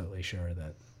absolutely sure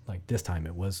that like this time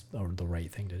it was the right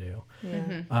thing to do.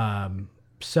 Yeah.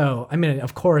 So, I mean,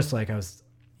 of course, like I was,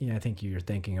 I think you're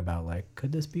thinking about like,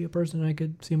 could this be a person I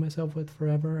could see myself with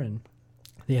forever? And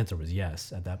the answer was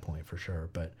yes at that point for sure.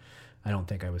 But I don't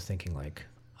think I was thinking like,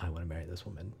 I want to marry this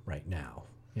woman right now,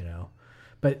 you know?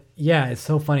 But yeah, it's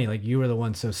so funny. Like you were the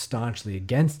one so staunchly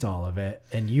against all of it,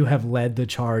 and you have led the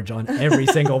charge on every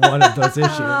single one of those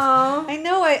issues. I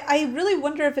know. I really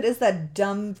wonder if it is that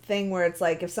dumb thing where it's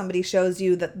like if somebody shows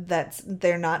you that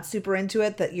they're not super into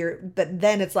it, that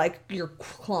then it's like you're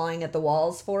clawing at the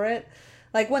walls for it.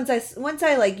 Like once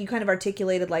I like you kind of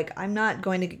articulated like I'm not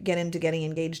going to get into getting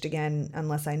engaged again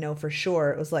unless I know for sure.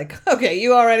 It was like, okay,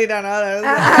 you already don't know this.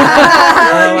 You're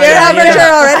not for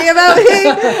sure already about me.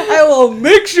 I will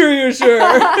make sure you're sure.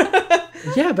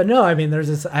 Yeah, but no, I mean, there's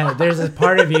this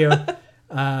part of you.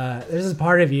 There's this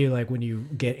part of you like when you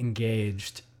get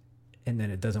engaged, and then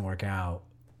it doesn't work out,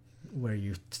 where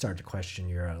you start to question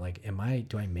your like,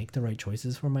 do I make the right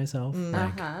choices for myself?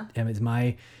 Like,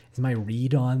 is my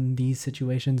read on these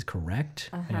situations correct?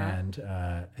 And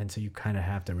so you kind of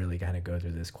have to really kind of go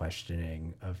through this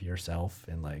questioning of yourself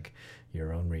and like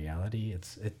your own reality.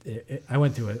 I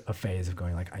went through a phase of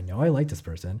going like, I know I like this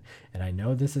person and I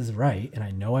know this is right and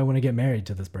I know I want to get married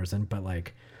to this person, but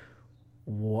like,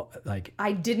 what, like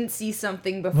I didn't see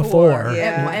something before.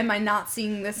 Yeah. Am I not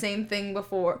seeing the same thing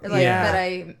before that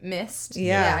I missed?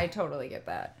 Yeah, I totally get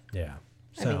that. Yeah.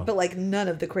 So, I mean, but like none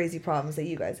of the crazy problems that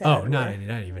you guys had. Oh, not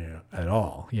even at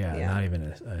all. Yeah. Not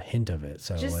even a hint of it.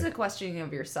 So just like, the questioning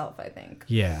of yourself, I think.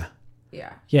 Yeah.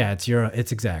 Yeah. Yeah.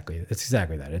 It's exactly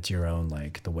that. It's your own,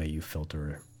 like the way you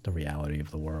filter the reality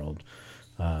of the world.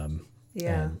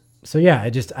 So yeah, I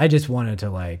just wanted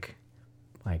to like,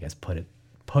 I guess put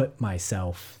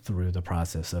myself through the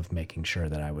process of making sure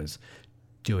that I was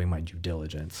doing my due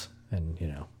diligence and, you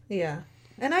know. Yeah.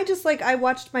 And I just like, I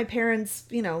watched my parents,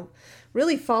 you know,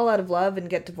 really fall out of love and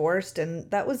get divorced. And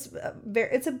that was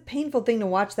it's a painful thing to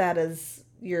watch that as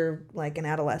you're like an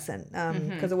adolescent,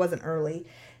 because it wasn't early.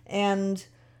 And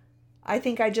I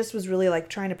think I just was really like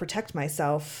trying to protect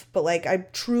myself. But like, I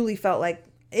truly felt like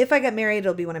if I get married,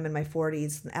 it'll be when I'm in my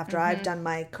 40s after I've done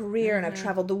my career and I've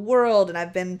traveled the world and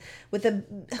I've been with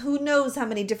who knows how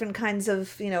many different kinds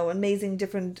of, you know, amazing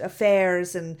different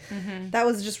affairs. And that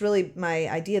was just really my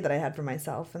idea that I had for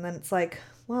myself. And then it's like,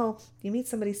 well, you meet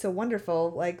somebody so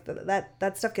wonderful, like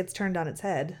that stuff gets turned on its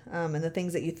head. And the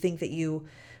things that you think that you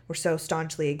were so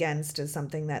staunchly against is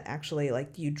something that actually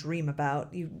like you dream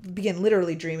about, you begin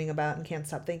literally dreaming about and can't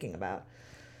stop thinking about.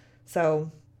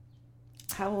 So...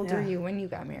 How old were you when you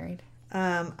got married?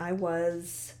 I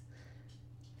was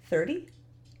 30,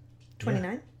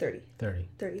 29, 30. 30.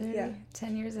 30, yeah.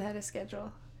 10 years ahead of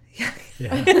schedule. Yeah.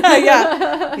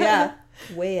 Yeah. Yeah.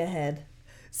 Way ahead.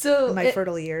 So in my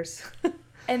fertile years.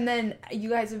 And then you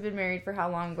guys have been married for how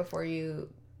long before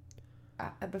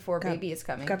baby is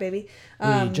coming? Got baby.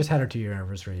 We just had our 2-year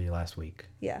anniversary last week.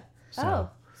 Yeah. So.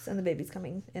 And the baby's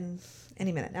coming in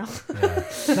any minute now. Yeah.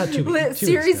 Not 2 weeks.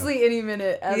 Seriously, any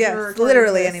minute. Yes,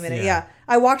 literally any minute. Yeah.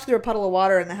 I walked through a puddle of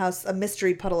water in the house, a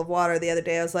mystery puddle of water the other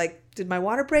day. I was like, did my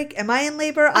water break? Am I in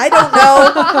labor? I don't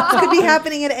know. It could be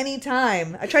happening at any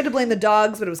time. I tried to blame the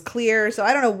dogs, but it was clear. So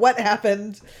I don't know what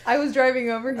happened. I was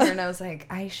driving over here and I was like,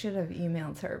 I should have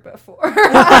emailed her before.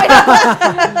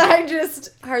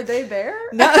 Are they there?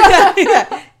 No,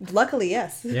 yeah. Luckily,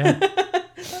 yes. Yeah.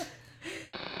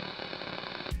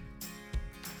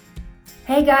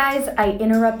 Hey guys, I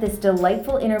interrupt this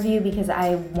delightful interview because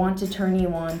I want to turn you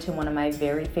on to one of my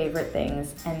very favorite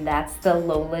things, and that's the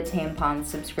Lola tampon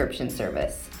subscription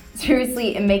service.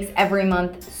 Seriously, it makes every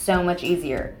month so much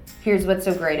easier. Here's what's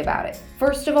so great about it.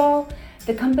 First of all,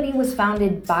 the company was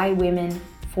founded by women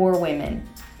for women.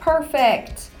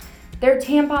 Perfect! Their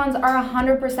tampons are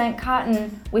 100%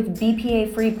 cotton with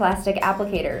BPA-free plastic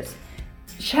applicators.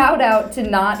 Shout out to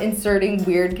not inserting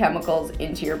weird chemicals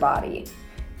into your body.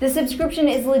 The subscription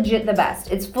is legit the best.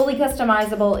 It's fully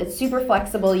customizable, it's super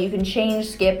flexible, you can change,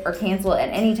 skip, or cancel at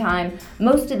any time.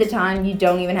 Most of the time, you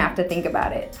don't even have to think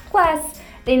about it. Plus,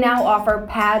 they now offer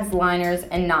pads, liners,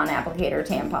 and non-applicator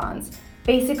tampons.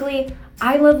 Basically,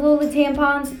 I love Lola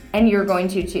tampons, and you're going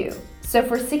to too. So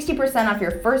for 60% off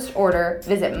your first order,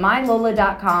 visit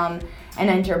mylola.com and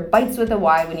enter Bites with a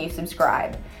Y when you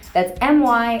subscribe. That's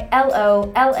mylola.com,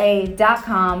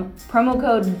 promo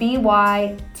code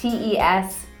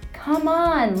BYTES. Come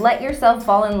on, let yourself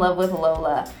fall in love with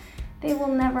Lola. They will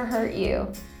never hurt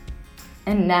you.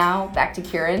 And now, back to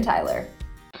Kira and Tyler.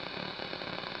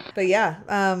 But yeah,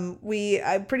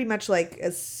 I pretty much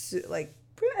as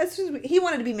soon as he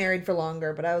wanted to be married for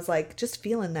longer, but I was like, just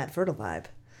feeling that fertile vibe.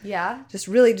 Yeah. Just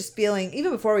really just feeling,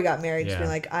 even before we got married, just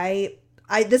being like, I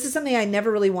this is something I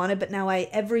never really wanted, but now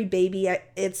every baby,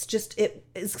 it's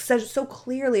so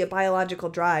clearly a biological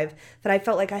drive that I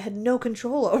felt like I had no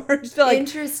control over. I just feel like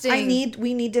interesting.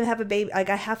 we need to have a baby. Like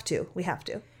we have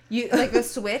to. You like the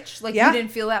switch? Like you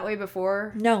didn't feel that way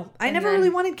before? No, I never really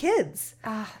wanted kids.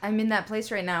 I'm in that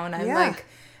place right now, and I'm like,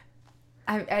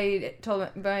 I told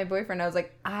my boyfriend, I was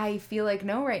like, I feel like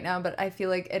no right now, but I feel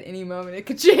like at any moment it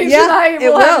could change. Yeah, and I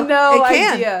will have no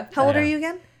idea. How old are you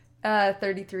again?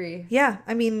 33. Yeah,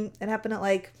 I mean, it happened at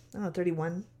like, I don't know,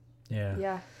 31.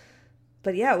 Yeah.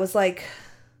 But yeah, it was like,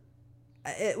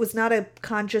 it was not a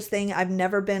conscious thing. I've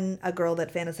never been a girl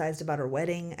that fantasized about her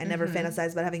wedding. I never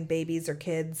fantasized about having babies or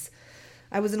kids.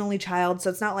 I was an only child, so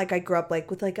it's not like I grew up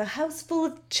like with like a house full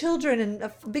of children and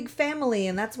a big family,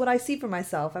 and that's what I see for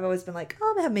myself. I've always been like, oh,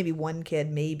 I'm gonna have maybe one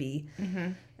kid, maybe.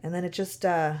 And then it just,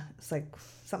 it's like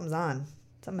something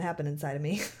happened inside of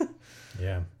me.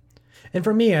 Yeah. And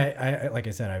for me, I like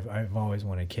I said, I've always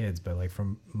wanted kids, but like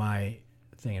from my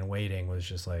thing in waiting was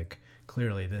just like,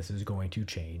 clearly this is going to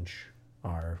change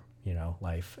our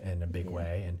life in a big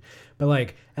way. But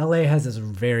like LA has this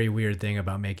very weird thing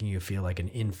about making you feel like an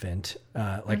infant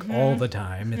like all the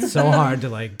time. It's so hard to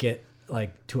like get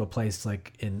like to a place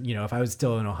like in if I was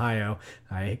still in Ohio,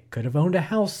 I could have owned a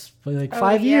house for like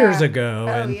 5 years ago.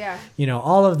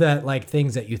 All of that like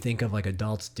things that you think of like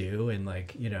adults do, and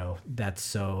like that's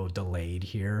so delayed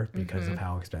here because of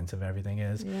how expensive everything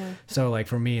is. So like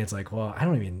for me it's like, well, I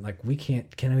don't even like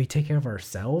can we take care of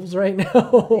ourselves right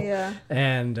now?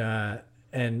 And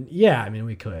yeah, I mean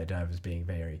we could. I was being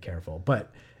very careful, but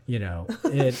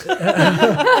it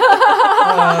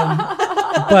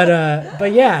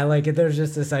but yeah, like there's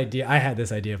just this idea. I had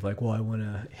this idea of like, well, I want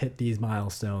to hit these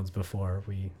milestones before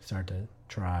we start to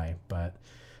try. But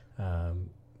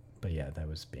yeah, that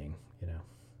was being,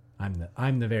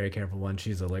 I'm the very careful one.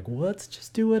 She's like, well, let's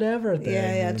just do whatever thing.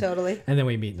 Yeah, totally. And then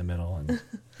we meet in the middle and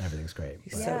everything's great.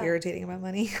 You're so irritating about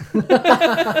money.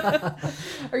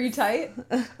 Are you tight?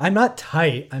 I'm not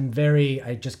tight.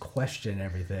 I just question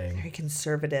everything. Very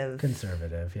conservative.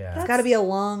 Yeah. It's got to be a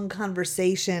long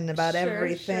conversation about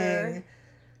everything. Sure.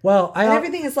 Well,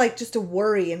 everything is like just a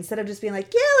worry instead of just being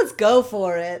like, yeah, let's go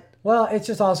for it. Well, it's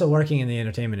just also working in the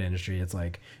entertainment industry. It's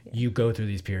like you go through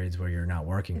these periods where you're not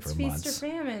working for months. Feast or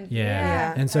famine.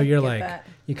 Yeah. And so you're like,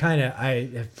 you kind of,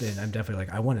 I'm definitely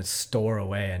like, I want to store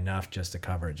away enough just to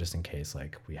cover it, just in case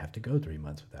like we have to go 3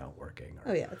 months without working.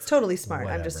 Oh yeah, it's totally smart.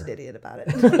 Whatever. I'm just an idiot about it.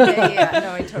 Yeah.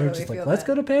 No, I totally just feel like, let's that.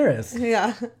 go to Paris.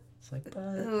 Yeah. It's like,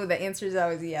 Ooh, the answer is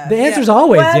always yes. The answer's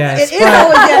always yes. It is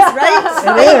always yes,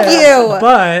 right? Thank you.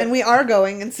 But and we are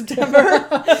going in September.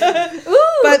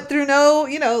 But through no,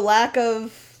 lack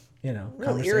of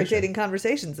really irritating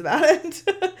conversations about it.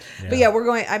 But yeah, we're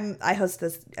going. I host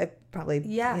this. I probably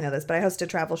know this, but I host a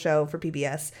travel show for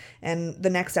PBS, and the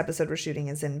next episode we're shooting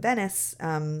is in Venice.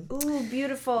 Ooh,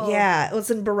 beautiful. Yeah, it was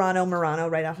in Murano,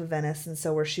 right off of Venice, and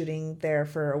so we're shooting there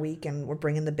for a week, and we're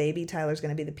bringing the baby. Tyler's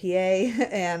going to be the PA,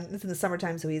 and it's in the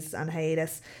summertime, so he's on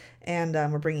hiatus. And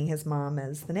we're bringing his mom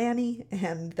as the nanny,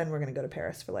 and then we're going to go to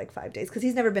Paris for like 5 days because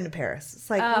he's never been to Paris. It's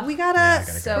like, we're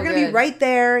going to be right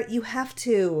there. You have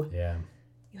to. Yeah.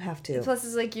 You have to. Plus,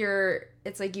 it's like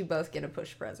you both get a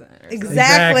push present.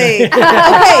 Exactly. Okay, he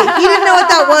didn't know what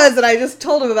that was, and I just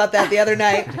told him about that the other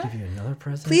night. Can I give you another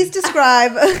present? Please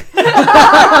describe.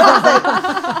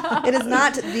 It is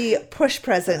not the push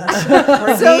present.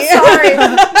 So sorry.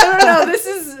 No. This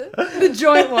is the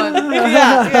joint one.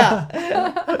 Yeah.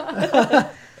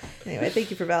 Anyway, thank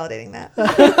you for validating that.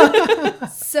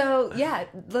 So, yeah,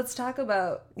 let's talk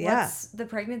about what's the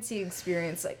pregnancy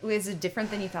experience like. Was it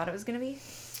different than you thought it was going to be?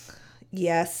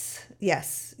 Yes. We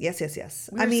were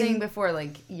saying before,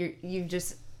 like, you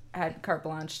just had carte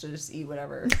blanche to just eat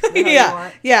whatever.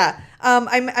 Yeah.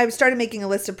 I've started making a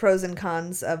list of pros and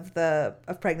cons of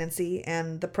pregnancy,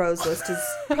 and the pros list is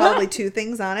probably 2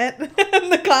 things on it.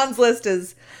 And the cons list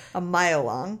is a mile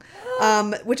long,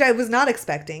 which I was not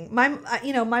expecting. My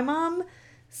mom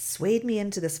swayed me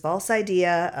into this false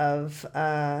idea of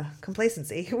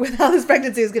complacency with how this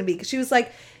pregnancy was going to be. 'Cause she was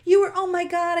like, oh my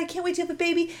God, I can't wait to have a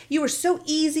baby. You were so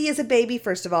easy as a baby,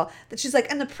 first of all. That she's like,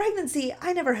 and the pregnancy,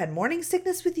 I never had morning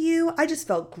sickness with you. I just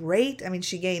felt great. I mean,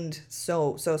 she gained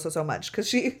so much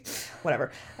because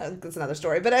whatever. That's another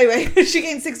story. But anyway, she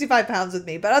gained 65 pounds with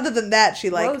me. But other than that, she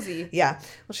Rosy. Yeah.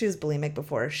 Well, she was bulimic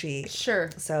before she. Sure.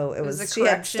 So she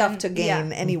had stuff to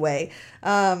gain anyway.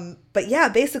 But yeah,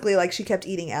 basically like she kept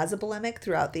eating eating as a bulimic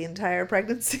throughout the entire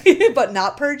pregnancy, but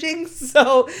not purging.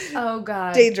 So, oh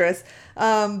God, dangerous.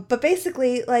 But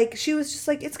basically, like, she was just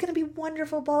like, it's going to be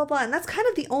wonderful, blah, blah, blah. And that's kind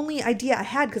of the only idea I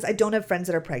had, because I don't have friends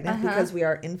that are pregnant because we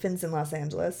are infants in Los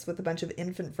Angeles with a bunch of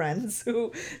infant friends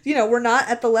who, you know, we're not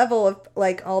at the level of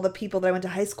like all the people that I went to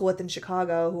high school with in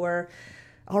Chicago who are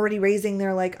already raising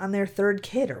their, like, on their third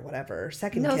kid or whatever,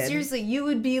 second kid. No, seriously, you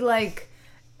would be like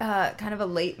kind of a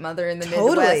late mother in the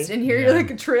Midwest, and here you're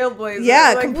like a trailblazer.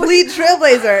 Yeah, like, complete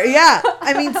trailblazer. Yeah.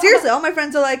 I mean, seriously, all my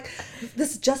friends are like,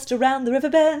 this is just around the river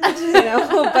bend, you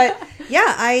know? But yeah,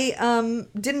 I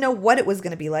didn't know what it was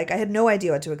going to be like. I had no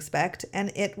idea what to expect,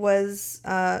 and it was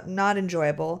not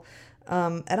enjoyable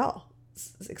at all,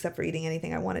 except for eating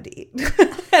anything I wanted to eat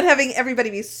and having everybody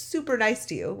be super nice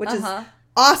to you, which is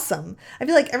awesome. I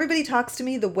feel like everybody talks to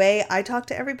me the way I talk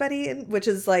to everybody, which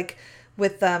is like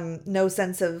with no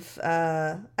sense of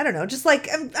I don't know, just like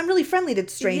I'm really friendly to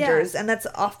strangers, and that's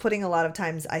off-putting a lot of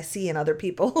times I see in other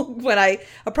people when I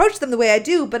approach them the way I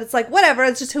do, but it's like, whatever,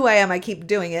 it's just who I am, I keep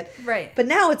doing it. Right. But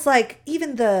now it's like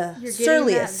even the You're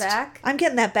surliest. Getting that back? I'm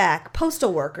getting that back.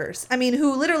 Postal workers. I mean,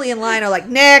 who literally in line are like,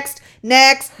 next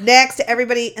to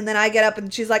everybody, and then I get up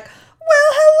and she's like,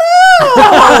 well,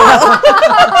 hello.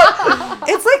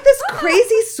 It's like this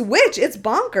crazy switch. It's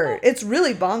bonkers. It's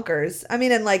really bonkers. I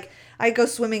mean, and like, I go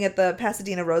swimming at the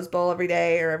Pasadena Rose Bowl every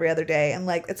day or every other day, and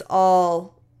like, it's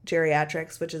all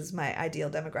geriatrics, which is my ideal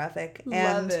demographic.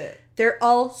 And love it. They're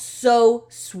all so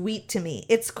sweet to me.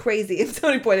 It's crazy. And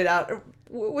somebody pointed out,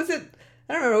 was it,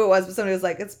 I don't remember who it was, but somebody was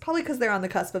like, it's probably because they're on the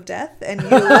cusp of death. And you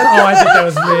look. Oh, I think that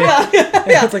was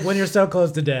me. Yeah. It's like when you're so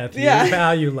close to death, you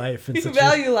value life. You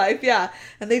value life, yeah.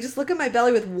 And they just look at my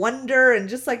belly with wonder and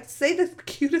just like say the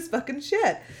cutest fucking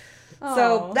shit. Aww.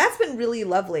 So that's been really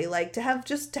lovely. Like to have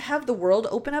the world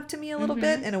open up to me a little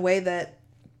bit in a way that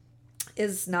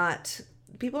is not,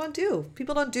 people don't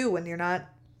do when you're not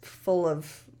full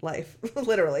of life,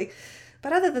 literally.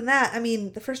 But other than that, I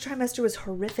mean, the first trimester was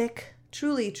horrific.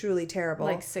 Truly, truly terrible.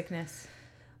 Like sickness.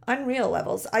 Unreal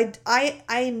levels.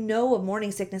 I know of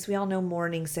morning sickness. We all know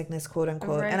morning sickness, quote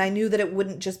unquote. Right. And I knew that it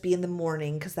wouldn't just be in the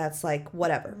morning because that's like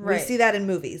whatever. Right. We see that in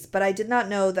movies. But I did not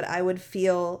know that I would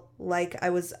feel like I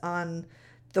was on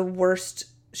the worst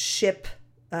ship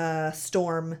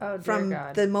storm from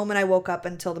the moment I woke up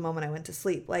until the moment I went to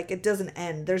sleep. Like, it doesn't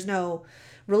end. There's no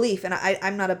relief. And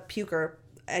I'm not a puker.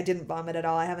 I didn't vomit at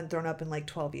all. I haven't thrown up in like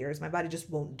 12 years. My body just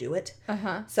won't do it.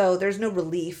 So there's no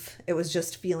relief. It was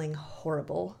just feeling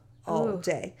horrible all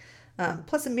day.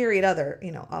 Plus a myriad other,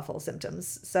 awful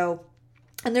symptoms. So,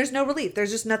 and there's no relief.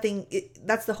 There's just nothing.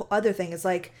 That's the other thing. It's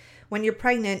like when you're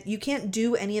pregnant, you can't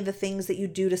do any of the things that you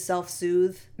do to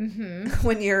self-soothe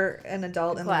when you're an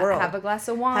adult in the world. Have a glass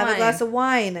of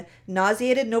wine.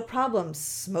 Nauseated, no problem.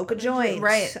 Smoke a joint.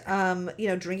 Right.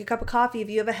 Drink a cup of coffee if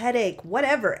you have a headache.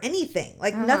 Whatever. Anything.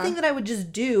 Like nothing that I would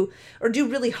just do or do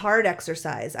really hard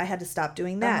exercise. I had to stop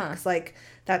doing that because like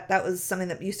that was something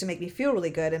that used to make me feel really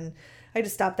good, and I had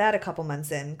to stop that a couple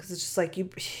months in because it's just like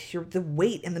you're the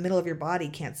weight in the middle of your body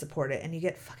can't support it, and you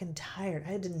get fucking tired.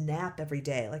 I had to nap every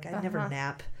day. Like I never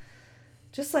nap.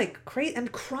 Just like crazy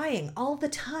and crying all the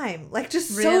time. Like just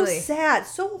so sad,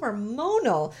 so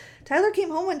hormonal. Tyler came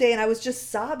home one day and I was just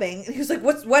sobbing, and he was like,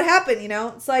 "What happened?"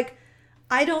 It's like,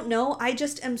 I don't know. I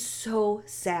just am so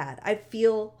sad. I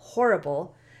feel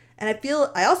horrible. And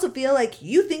I also feel like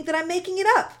you think that I'm making it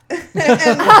up. And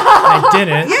I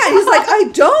didn't. Yeah, he's like,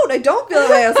 I don't feel that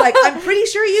way. I was like, I'm pretty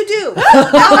sure you do.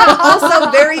 Now I'm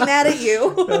also very mad at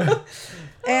you.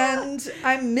 And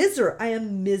I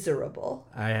am miserable.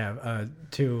 I have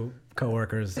 2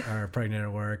 coworkers are pregnant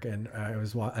at work, and I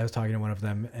was talking to one of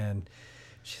them, and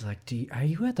she's like, are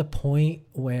you at the point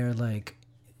where like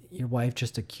your wife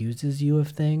just accuses you of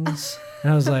things?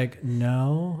 And I was like,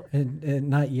 no, and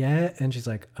not yet. And she's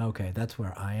like, okay, that's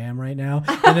where I am right now.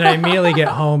 And then I immediately get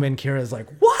home and Kira's like,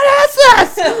 what is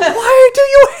this? Why do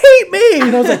you hate me?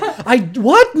 And I was like,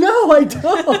 what? No, I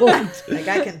don't. Like,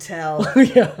 I can tell.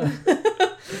 Yeah.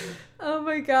 Oh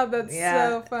my God, that's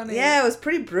so funny. Yeah, it was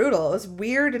pretty brutal. It was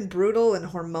weird and brutal and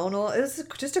hormonal. It was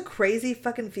just a crazy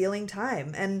fucking feeling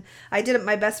time. And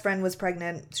my best friend was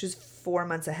pregnant. She was 4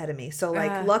 months ahead of me. So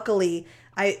like, luckily,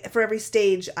 for every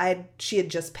stage, she had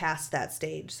just passed that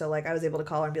stage. So like, I was able to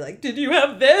call her and be like, did you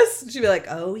have this? And she'd be like,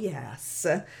 oh yes.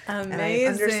 Amazing. And I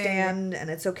understand, and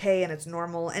it's okay, and it's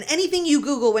normal. And anything you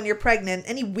Google when you're pregnant,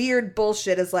 any weird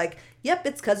bullshit is like, yep,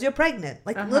 it's because you're pregnant.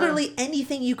 Like literally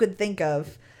anything you could think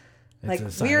of. Like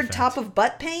weird top of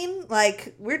butt pain,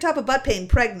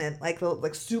 pregnant,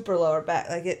 like super lower back,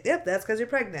 like yep, that's because you're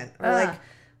pregnant. Or like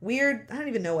weird, I don't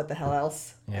even know what the hell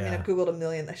else. Yeah. I mean, I've Googled a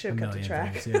million. I should have kept a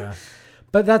track. Things, yeah.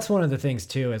 But that's one of the things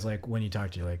too, is like when you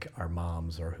talk to like our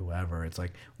moms or whoever, it's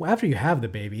like, well, after you have the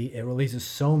baby, it releases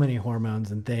so many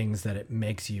hormones and things that it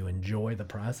makes you enjoy the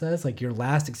process. Like your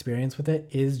last experience with it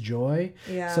is joy.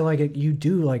 Yeah. So like you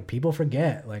do, like people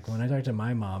forget. Like when I talk to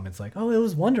my mom, it's like, oh, it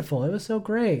was wonderful. It was so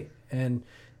great. And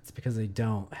it's because they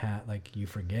don't have, like, you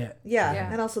forget.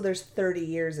 Yeah. And also there's 30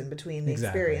 years in between the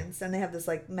experience. And they have this,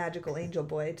 like, magical angel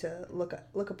boy to look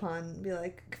upon and be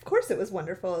like, of course it was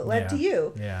wonderful. It led to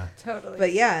you. Yeah. Totally.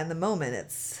 But yeah, in the moment,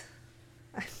 it's...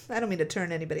 I don't mean to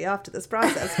turn anybody off to this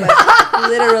process, but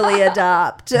literally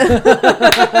adopt. And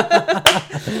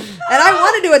I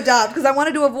wanted to adopt because I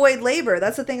wanted to avoid labor.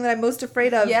 That's the thing that I'm most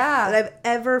afraid of that I've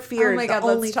ever feared. Oh my God,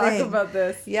 let's talk about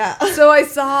this. Yeah. So I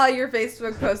saw your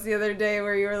Facebook post the other day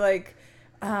where you were like,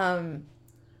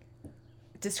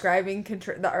 describing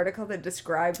the article that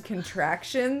described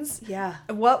contractions. Yeah.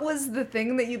 What was the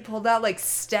thing that you pulled out? Like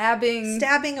stabbing,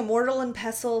 a mortal and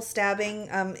pestle stabbing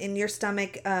in your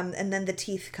stomach, and then the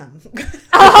teeth come.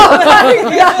 Oh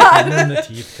my God. And then the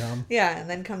teeth come. Yeah, and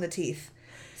then come the teeth.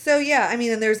 So yeah, I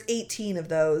mean, and there's 18 of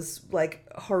those like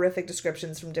horrific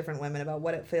descriptions from different women about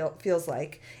what it feels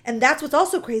like. And that's what's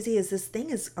also crazy is this thing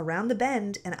is around the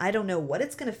bend, and I don't know what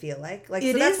it's gonna feel like. Like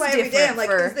so that's why every day I'm like,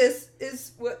 is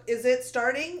it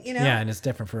starting? You know? Yeah, and it's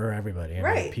different for everybody. I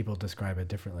right. mean, people describe it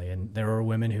differently, and there are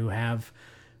women who have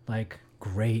like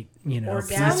great,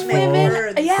 orgasmic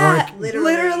birth.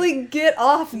 Literally get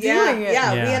off doing it.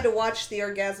 Yeah, we had to watch the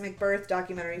orgasmic birth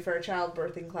documentary for a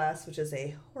childbirthing class, which is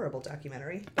a horrible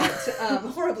documentary, but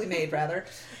horribly made rather.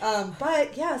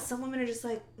 But yeah, some women are just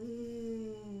like,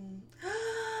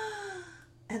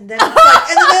 and then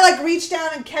they like reach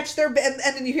down and catch their and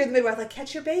then you hear the midwife like,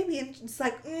 catch your baby, and it's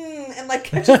like and like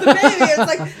catches the baby. It's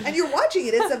like, and you're watching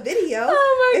it. It's a video.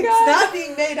 Oh my God. It's not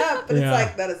being made up, but it's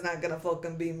like, that is not gonna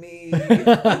fucking be me.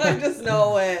 I just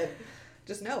know it.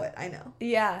 Just know it. I know.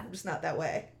 Yeah. I'm just not that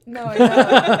way. No, I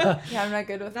know. Yeah, I'm not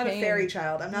good with pain. Not a fairy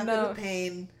child. I'm not good with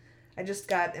pain. I just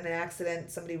got in an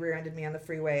accident. Somebody rear-ended me on the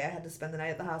freeway. I had to spend the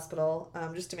night at the hospital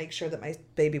just to make sure that my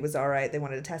baby was all right. They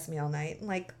wanted to test me all night. And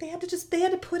like they had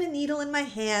to put a needle in my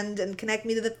hand and connect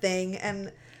me to the thing.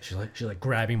 And she's like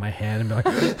grabbing my hand and be like,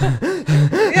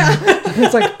 yeah.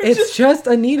 It's like, it's just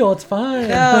a needle. It's fine.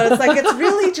 No, it's like, it's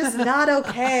really just not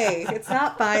okay. It's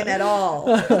not fine at all.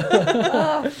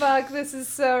 Oh, fuck. This is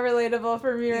so relatable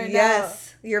for me right now.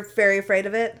 Yes. You're very afraid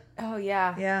of it? Oh,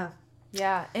 yeah. Yeah.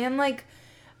 Yeah. And like,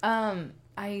 but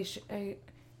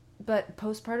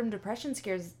postpartum depression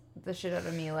scares the shit out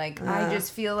of me. Like, I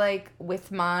just feel like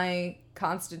with my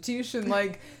constitution,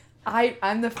 like,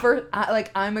 I'm the first,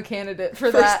 I'm a candidate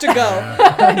for first that. To go.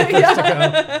 First to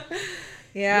go.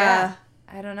 Yeah.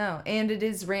 I don't know. And it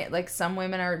is, like, some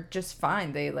women are just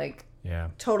fine. They, like,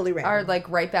 totally random. are, like,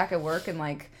 right back at work and,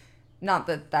 like, not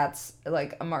that that's,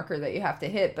 like, a marker that you have to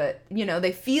hit, but, you know,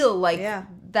 they feel like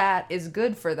that is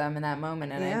good for them in that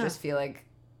moment. And I just feel like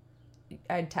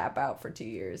I'd tap out for 2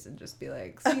 years and just be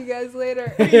like, see you guys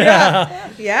later.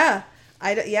 Yeah.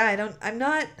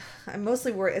 I'm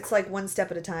mostly worried. It's like one step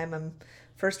at a time. I'm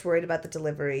first worried about the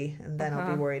delivery, and then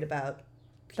I'll be worried about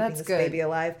keeping this baby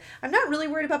alive. I'm not really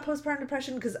worried about postpartum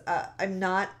depression because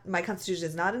my constitution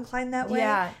is not inclined that way.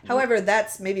 Yeah. However,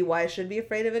 that's maybe why I should be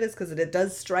afraid of it, is because it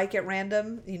does strike at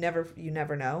random. You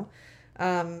never know.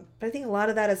 But I think a lot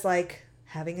of that is like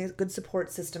having a good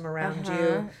support system around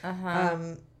you.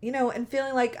 You know, and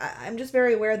feeling like I'm just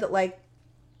very aware that like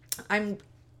I'm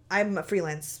a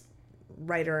freelance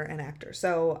writer and actor,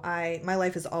 so my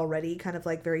life is already kind of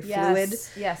like very fluid.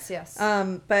 Yes.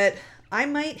 But I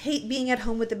might hate being at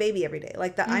home with the baby every day.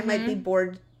 Like that, I might be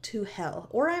bored to hell,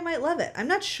 or I might love it. I'm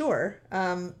not sure.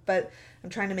 But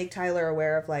I'm trying to make Tyler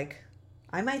aware of like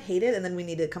I might hate it, and then we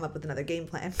need to come up with another game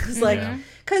plan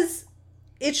because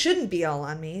it shouldn't be all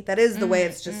on me. That is the way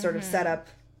it's just sort of set up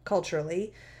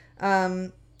culturally.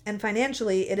 And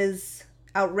financially, it is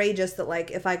outrageous that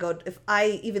like if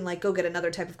I even like go get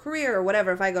another type of career or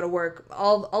whatever, if I go to work,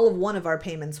 all of one of our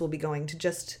payments will be going to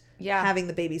just having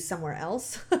the baby somewhere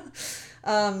else.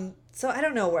 So I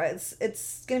don't know where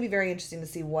it's going to be very interesting to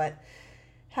see what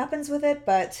happens with it,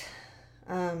 but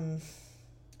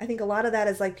I think a lot of that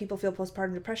is like people feel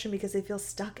postpartum depression because they feel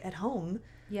stuck at home.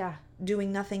 Yeah.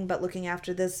 Doing nothing but looking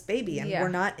after this baby, and we're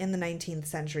not in the 19th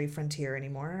century frontier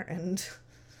anymore, and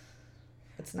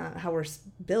it's not how we're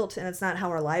built, and it's not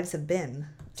how our lives have been.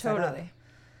 Totally.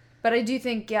 But I do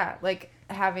think, like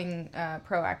having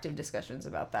proactive discussions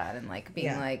about that, and like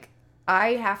being like, I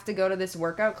have to go to this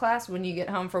workout class when you get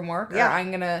home from work, or I'm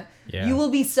gonna. Yeah. You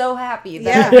will be so happy.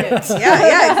 That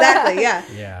Exactly.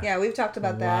 Yeah. We've talked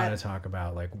about that. A lot of talk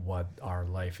about like what our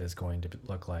life is going to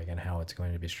look like and how it's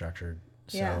going to be structured.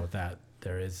 so that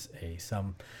there is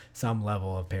some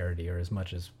level of parity, or as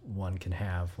much as one can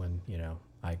have when, you know,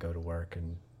 I go to work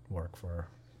and work for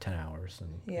 10 hours and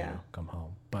you know, come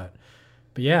home. But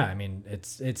yeah, I mean,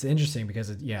 it's interesting because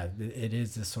it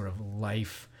is this sort of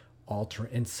life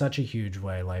altering, in such a huge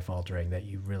way, life altering, that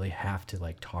you really have to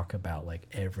like talk about like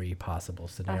every possible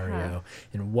scenario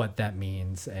and what that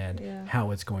means and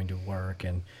how it's going to work.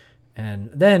 And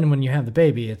then when you have the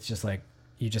baby, it's just like,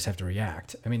 you just have to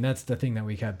react. I mean, that's the thing that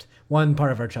we kept. One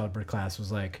part of our childbirth class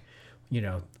was like, you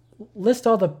know, list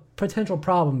all the potential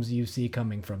problems you see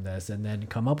coming from this and then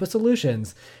come up with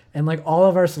solutions. And like all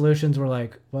of our solutions were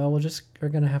like, well, we're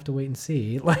going to have to wait and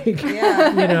see. Like, you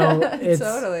know,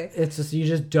 it's just, you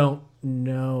just don't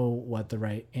know what the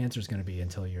right answer is going to be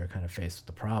until you're kind of faced with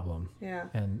the problem. Yeah.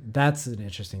 And that's an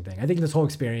interesting thing. I think this whole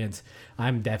experience,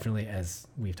 I'm definitely, as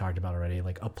we've talked about already,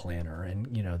 like a planner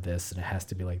and, you know, this, and it has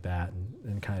to be like that,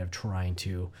 and kind of trying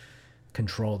to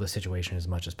control the situation as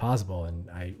much as possible. And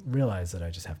I realize that I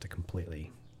just have to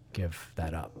completely give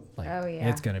that up. Like,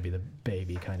 it's going to be the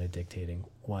baby kind of dictating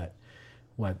what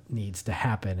needs to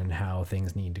happen and how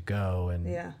things need to go.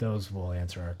 And those will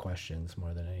answer our questions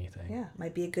more than anything. Yeah.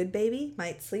 Might be a good baby,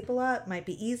 might sleep a lot, might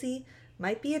be easy,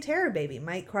 might be a terror baby,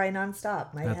 might cry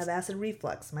nonstop, might have acid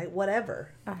reflux, might whatever.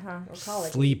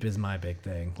 Sleep is my big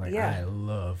thing. Like, I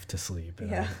love to sleep.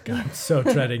 And I'm so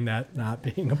dreading that not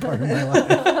being a part of my life.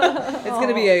 It's going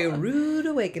to be a rude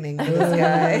awakening for this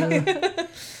guy.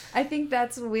 I think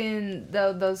that's when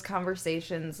those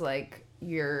conversations, like,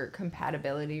 your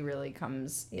compatibility really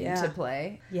comes into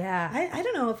play. Yeah. I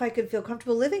don't know if I could feel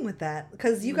comfortable living with that,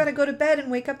 because you got to go to bed and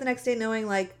wake up the next day knowing,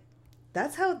 like,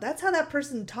 that's how that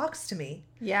person talks to me.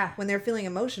 Yeah. When they're feeling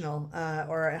emotional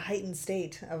or a heightened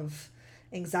state of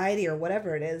anxiety or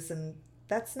whatever it is. And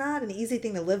that's not an easy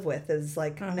thing to live with, is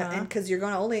like, and because you're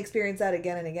going to only experience that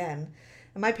again and again.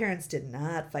 And my parents did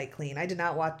not fight clean. I did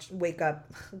not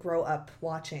grow up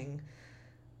watching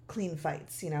clean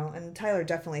fights, you know. And Tyler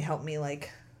definitely helped me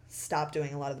like stop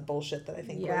doing a lot of the bullshit that I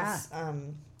think was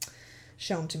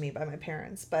shown to me by my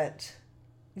parents. But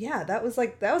yeah, that was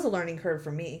a learning curve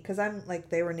for me, because I'm like,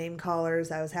 they were name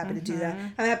callers. I was happy to do that.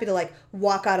 I'm happy to like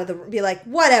walk out of the, be like,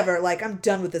 whatever, like, I'm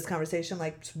done with this conversation,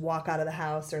 like just walk out of the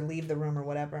house or leave the room or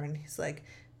whatever. And he's like,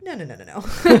 no.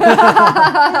 We're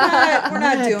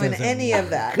not doing any of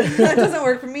that. That doesn't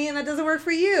work for me, and that doesn't work for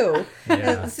you.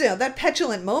 Yeah. And, you know, that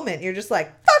petulant moment, you're just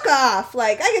like, fuck off.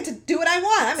 Like, I get to do what I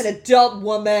want. I'm an adult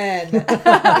woman.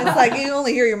 It's like, you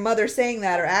only hear your mother saying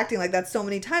that or acting like that so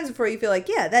many times before you feel like,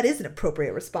 yeah, that is an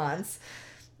appropriate response.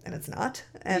 And it's not.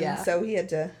 And so he had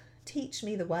to teach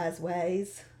me the wise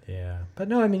ways. Yeah. But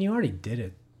no, I mean, you already did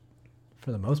it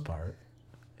for the most part.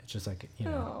 It's just like, you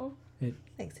know.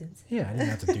 Makes sense. Yeah, I didn't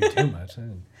have to do too much.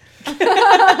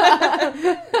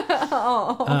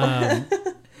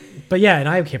 But yeah, and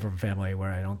I came from a family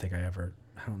where I don't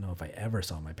know if I ever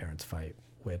saw my parents fight,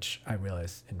 which I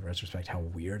realized in retrospect how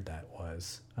weird that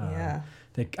was. I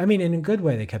mean, in a good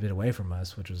way, they kept it away from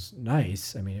us, which was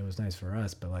nice. I mean, it was nice for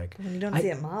us, but like, when you don't see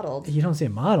it modeled. You don't see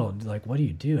it modeled. Like, what do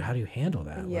you do? How do you handle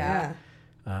that? Yeah.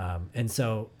 And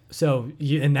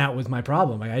and that was my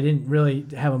problem. Like, I didn't really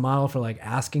have a model for like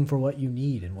asking for what you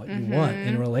need and what you want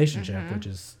in a relationship, which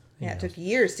is, it took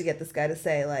years to get this guy to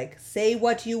say, like, say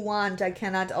what you want. I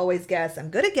cannot always guess. I'm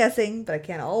good at guessing, but I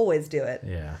can't always do it.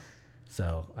 Yeah.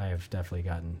 So I have definitely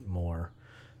gotten more,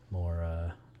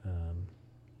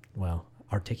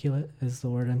 articulate is the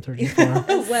word I'm searching for.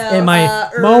 In my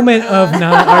moment of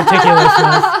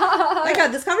non-articulateness. My God,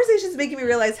 this conversation is making me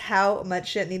realize how much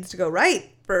shit needs to go right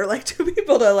for like two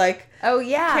people to like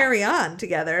carry on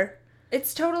together.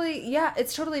 It's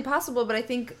totally possible, but I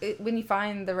think when you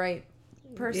find the right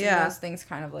person, those things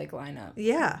kind of like line up.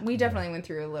 Yeah. We definitely went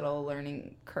through a little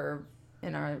learning curve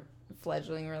in our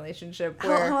fledgling relationship.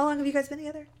 How long have you guys been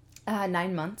together?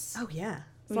 9 months. Oh yeah.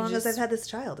 As long as I've had this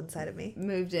child inside of me.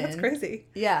 Moved in. That's crazy.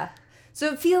 Yeah.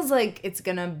 So it feels like it's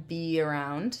going to be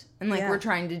around, and like we're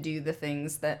trying to do the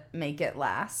things that make it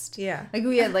last. Yeah. Like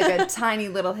we had like a tiny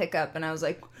little hiccup, and I was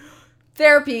like,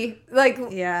 therapy. Like,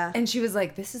 and she was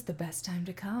like, this is the best time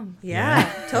to come.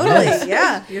 Yeah. Totally.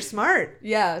 Yeah. You're smart.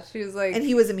 Yeah. She was like. And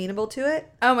he was amenable to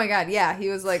it? Oh my God. Yeah. He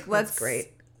was like, That's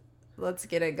great. Let's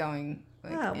get it going.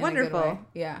 Like, in wonderful. A good way.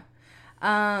 Yeah.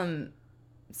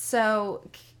 So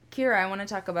Kira, I want to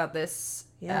talk about this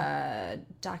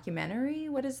documentary.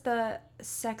 What is the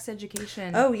sex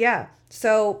education? Oh, yeah.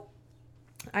 So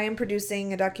I am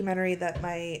producing a documentary that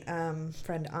my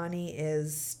friend Ani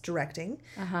is directing.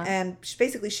 And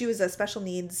she was a special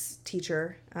needs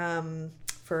teacher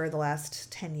for the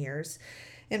last 10 years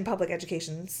in public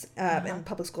educations, in the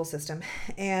public school system.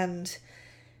 And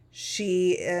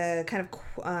she kind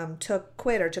of took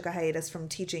a hiatus from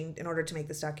teaching in order to make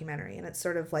this documentary. And it's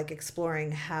sort of like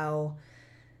exploring how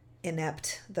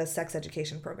inept the sex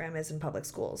education program is in public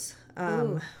schools.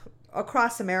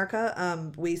 Across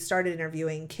America, we started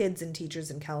interviewing kids and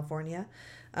teachers in California.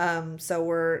 So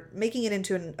we're making it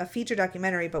into a feature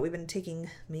documentary, but we've been taking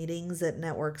meetings at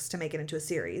networks to make it into a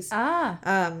series.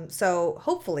 So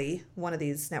hopefully one of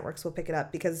these networks will pick it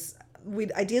up, because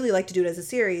we'd ideally like to do it as a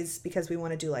series, because we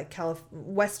want to do like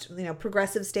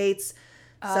progressive states,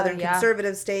 Southern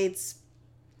conservative states.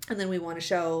 And then we want to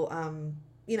show,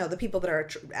 the people that are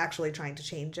actually trying to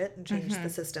change it and change the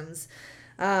systems.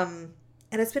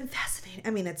 And it's been fascinating. I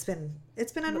mean, it's been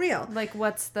unreal. Like,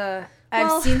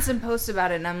 I've seen some posts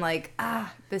about it, and I'm like, I'm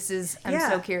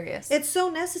so curious. It's so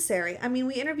necessary. I mean,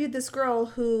 we interviewed this girl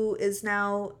who is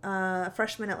now a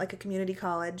freshman at like a community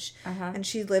college, and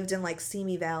she lived in like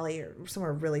Simi Valley or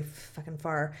somewhere really fucking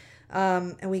far.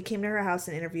 And we came to her house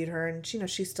and interviewed her, and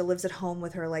she still lives at home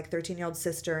with her like 13-year-old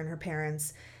sister and her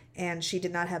parents. And she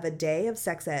did not have a day of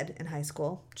sex ed in high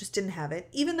school. Just didn't have it.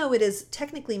 Even though it is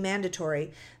technically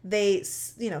mandatory, they,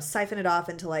 siphon it off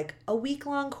into like a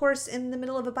week-long course in the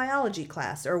middle of a biology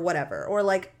class or whatever.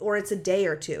 Or it's a day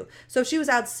or two. So if she was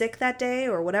out sick that day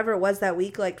or whatever it was that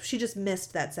week, like she just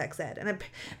missed that sex ed.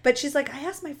 But she's like, I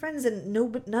asked my friends and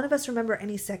none of us remember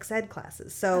any sex ed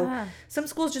classes. So some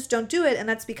schools just don't do it. And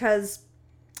that's because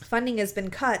funding has been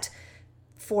cut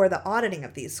for the auditing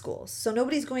of these schools. So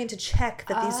nobody's going to check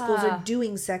that these schools are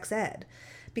doing sex ed,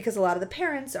 because a lot of the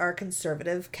parents are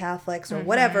conservative Catholics or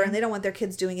whatever, and they don't want their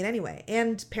kids doing it anyway.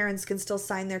 And parents can still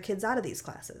sign their kids out of these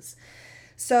classes.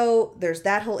 So there's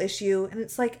that whole issue. And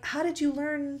it's like, how did you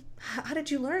learn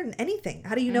anything?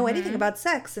 How do you know anything about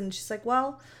sex? And she's like,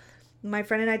 well, my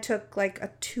friend and I took like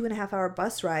a 2.5-hour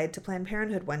bus ride to Planned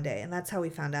Parenthood one day. And that's how we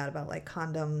found out about like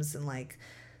condoms, and like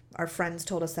our friends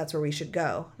told us that's where we should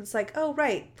go. It's like, oh,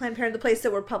 right. Planned Parenthood, the place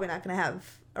that we're probably not going to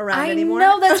have around anymore. I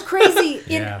know, that's crazy.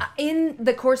 In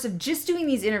the course of just doing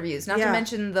these interviews, not to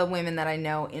mention the women that I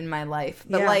know in my life,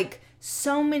 but like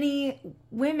so many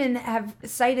women have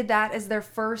cited that as their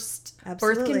first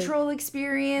birth control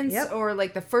experience, or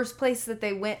like the first place that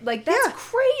they went. Like, that's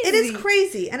crazy. It is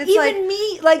crazy. And it's even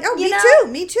me, like,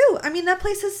 me too. I mean, that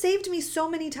place has saved me so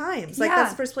many times. Like,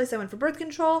 that's the first place I went for birth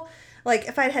control. Like,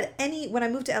 if I'd had when I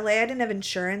moved to LA, I didn't have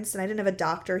insurance and I didn't have a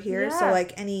doctor here. Yeah. So,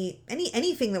 like,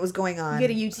 anything that was going on. You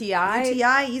get a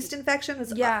UTI, yeast infection.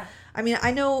 I mean,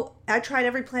 I tried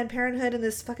every Planned Parenthood in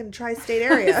this fucking tri-state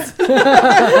area. So,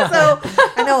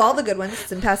 I know all the good ones.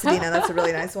 It's in Pasadena. That's a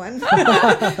really nice one.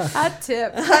 Hot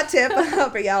tip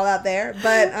for y'all out there.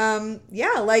 But,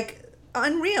 like,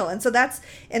 unreal. And so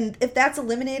if that's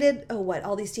eliminated,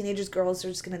 all these girls are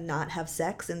just going to not have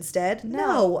sex instead?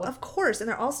 No, of course. And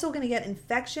they're all still going to get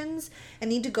infections and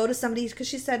need to go to somebody, because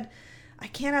she said, I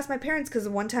can't ask my parents, because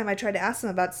one time I tried to ask them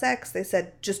about sex. They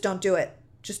said, just don't do it.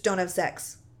 Just don't have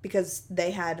sex, because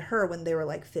they had her when they were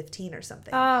like 15 or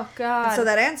something. Oh, God. And so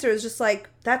that answer is just like,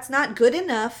 that's not good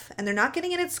enough. And they're not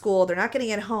getting it at school. They're not getting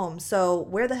it at home. So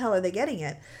where the hell are they getting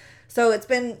it? So it's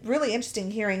been really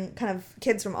interesting hearing kind of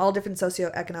kids from all different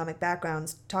socioeconomic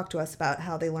backgrounds talk to us about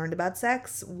how they learned about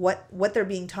sex, what they're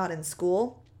being taught in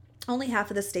school. Only half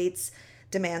of the states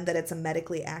demand that it's a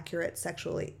medically accurate sex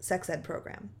ed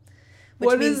program.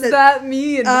 What does that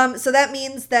mean? So that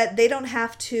means that they don't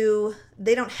have to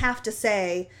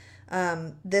say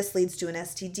this leads to an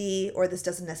STD, or this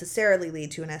doesn't necessarily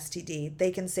lead to an STD.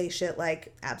 They can say shit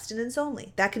like abstinence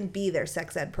only. That can be their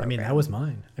sex ed program. I mean, that was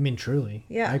mine. I mean, truly.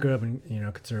 Yeah. I grew up in,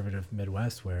 conservative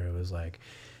Midwest, where it was like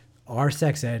our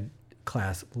sex ed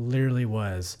class literally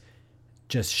was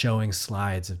just showing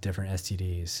slides of different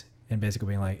STDs and basically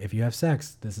being like, if you have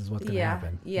sex, this is what's going to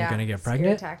happen. Yeah. You're going to get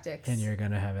pregnant tactics. And you're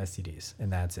going to have STDs,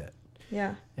 and that's it.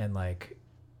 Yeah. And like,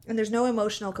 and there's no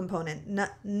emotional component.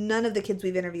 None of the kids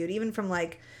we've interviewed, even from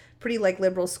like pretty like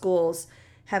liberal schools,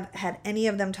 have had any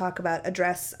of them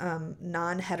address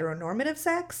non-heteronormative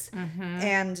sex.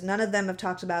 And none of them have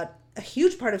talked about a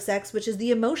huge part of sex, which is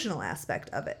the emotional aspect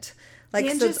of it. Like,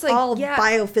 so it's all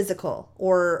biophysical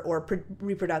or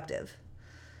reproductive,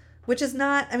 which is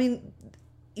not, I mean,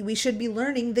 we should be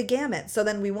learning the gamut. So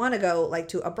then we want to go like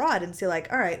to abroad and see like,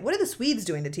 all right, what are the Swedes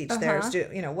doing to teach theirs?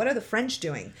 What are the French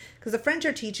doing? Because the French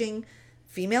are teaching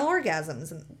female orgasms,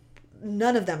 and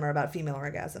none of them are about female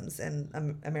orgasms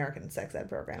in American sex ed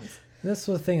programs. That's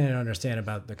the thing I don't understand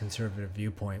about the conservative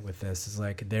viewpoint with this, is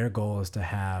like their goal is to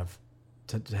have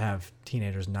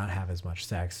teenagers not have as much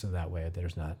sex, so that way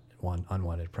there's not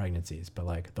unwanted pregnancies, but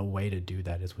like the way to do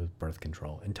that is with birth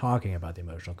control and talking about the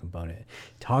emotional component,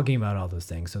 talking about all those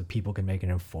things so people can make an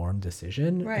informed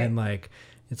decision. Right. And like,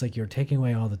 it's like you're taking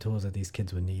away all the tools that these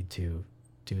kids would need to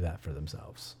do that for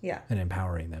themselves. Yeah. And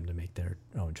empowering them to make their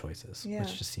own choices, Yeah.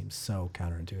 which just seems so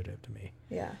counterintuitive to me.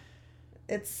 Yeah.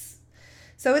 It's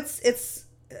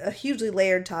a hugely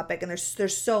layered topic, and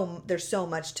there's so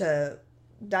much to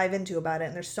dive into about it,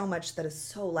 and there's so much that is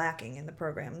so lacking in the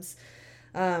programs.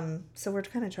 So we're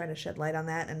kind of trying to shed light on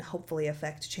that and hopefully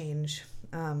affect change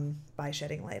by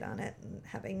shedding light on it and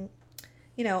having,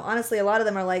 honestly, a lot of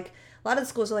the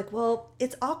schools are like, well,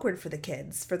 it's awkward for the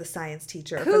kids, for the science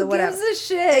teacher, for the whatever. Who gives a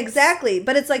shit? Exactly.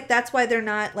 But it's like, that's why they're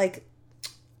not like,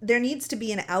 there needs to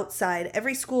be an outside,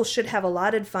 every school should have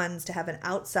allotted funds to have an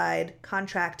outside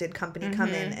contracted company come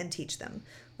in and teach them.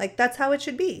 Like, that's how it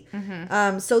should be.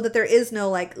 So that there is no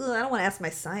like, I don't want to ask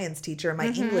my science teacher or my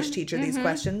English teacher these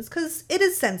questions, because it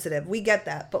is sensitive. We get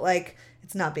that. But like,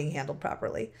 it's not being handled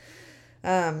properly.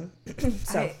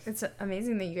 It's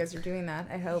amazing that you guys are doing that.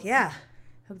 I hope. Yeah.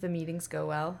 Hope the meetings go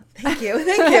well. Thank you.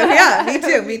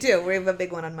 Yeah, me too. We have a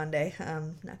big one on Monday.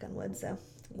 Knock on wood, so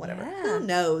whatever. Yeah. Who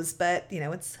knows? But,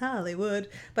 it's Hollywood.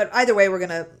 But either way, we're going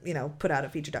to, put out a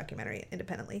feature documentary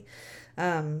independently.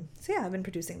 So yeah, I've been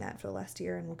producing that for the last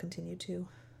year, and we'll continue to.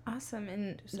 Awesome.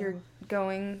 And you're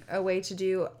going away to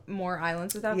do more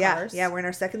Islands Without Cars. Yeah, we're in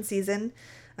our second season.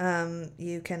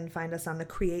 You can find us on the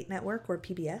Create Network or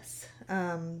PBS.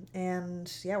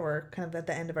 And yeah, we're kind of at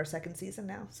the end of our second season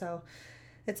now. So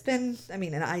it's been,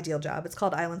 an ideal job. It's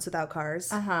called Islands Without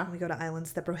Cars. We go to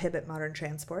islands that prohibit modern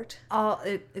transport.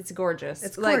 It's gorgeous.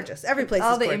 It's gorgeous. Every place is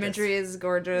all gorgeous. the imagery is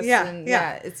gorgeous. Yeah, and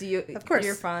it's you. Of course.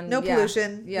 You're fun. No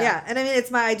pollution. Yeah. And it's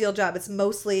my ideal job. It's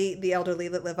mostly the elderly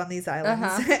that live on these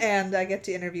islands. And I get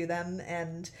to interview them,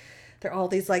 and they're all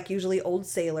these like usually old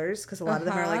sailors, because a lot of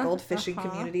them are like old fishing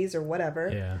communities or whatever.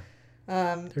 Yeah.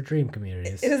 They're dream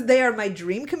communities. They are my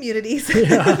dream communities.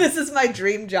 Yeah. This is my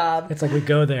dream job. It's like we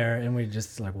go there and we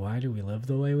just like, why do we live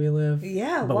the way we live?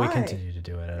 Yeah, but why? we continue to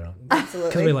do it.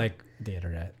 Absolutely. Because we like the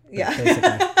internet. Yeah.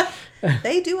 Basically.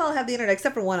 They do all have the internet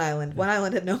except for one island. One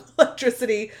island had no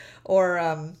electricity or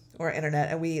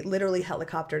internet, and we literally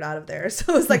helicoptered out of there.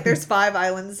 So it's like there's 5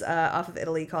 islands off of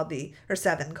Italy called the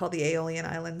Aeolian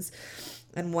Islands,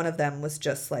 and one of them was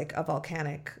just like a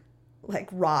volcanic like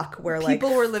rock where people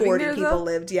like were living 40 there, people though?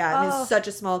 lived. Yeah, it's such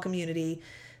a small community.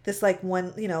 This like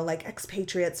one, like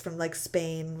expatriates from like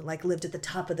Spain like lived at the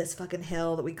top of this fucking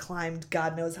hill that we climbed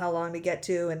God knows how long to get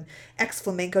to, and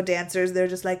ex-flamenco dancers, they're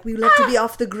just like, we love to be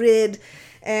off the grid.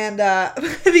 And at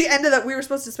the end of that, we were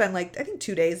supposed to spend like I think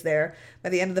 2 days there. By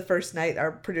the end of the first night,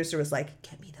 our producer was like,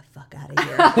 get me the fuck out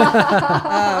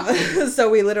of here.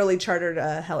 So we literally chartered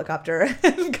a helicopter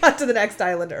and got to the next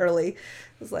island early. It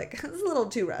was like, it was a little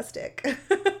too rustic.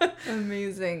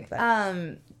 Amazing.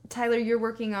 Tyler, you're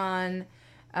working on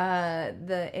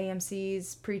the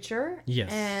AMC's Preacher.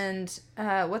 Yes. And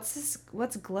what's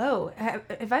Glow?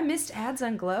 Have I missed ads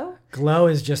on Glow? Glow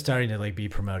is just starting to like be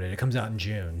promoted. It comes out in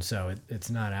June, so it's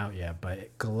not out yet.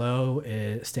 But Glow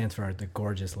stands for the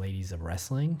Gorgeous Ladies of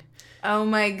Wrestling. Oh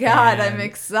my God, And I'm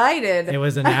excited. It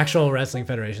was an actual wrestling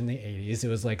federation in the 80s. It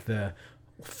was like the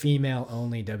female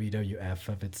only WWF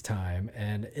of its time,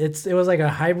 and it was like a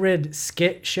hybrid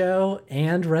skit show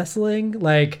and wrestling.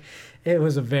 Like, it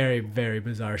was a very, very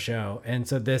bizarre show. And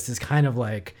so this is kind of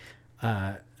like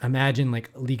imagine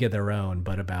like League of Their Own,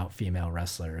 but about female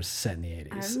wrestlers set in the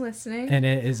 80s. I'm listening. And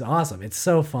it is awesome. It's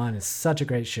so fun. It's such a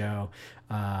great show.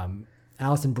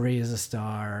 Alison Brie is a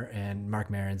star, and Mark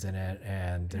Maron's in it,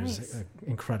 and there's an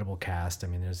incredible cast.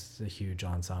 There's a huge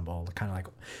ensemble, kind of like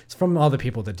it's from all the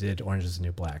people that did Orange Is the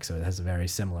New Black, so it has a very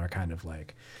similar kind of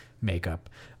like makeup.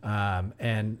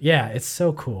 And yeah, it's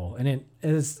so cool, and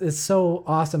it's so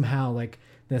awesome how like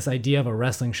this idea of a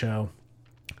wrestling show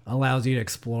allows you to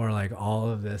explore like all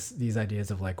of these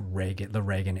ideas of like the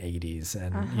Reagan 80s,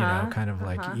 and kind of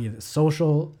like either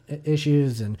social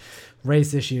issues and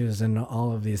race issues and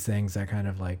all of these things that kind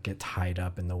of like get tied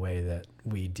up in the way that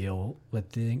we deal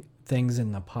with things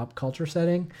in the pop culture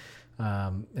setting.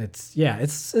 It's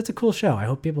a cool show. I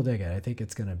hope people dig it. I think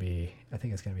it's gonna be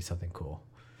something cool.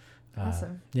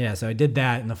 Awesome. Yeah, so I did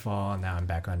that in the fall, and now I'm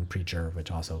back on Preacher, which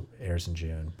also airs in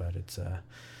June, but it's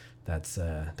that's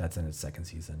in its second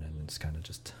season, and it's kind of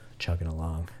just chugging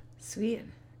along. Sweet.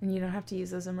 And you don't have to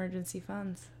use those emergency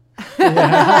funds.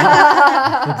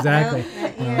 Yeah. Exactly.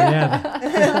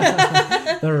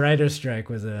 The writer's strike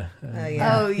was a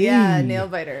nail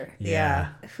biter. Yeah.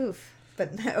 Oof.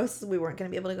 but no, we weren't going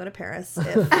to be able to go to Paris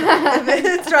if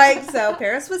it strikes. So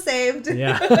Paris was saved.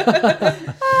 Yeah.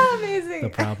 Amazing.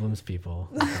 The problems people.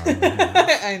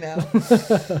 I know.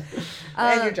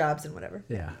 And your jobs and whatever.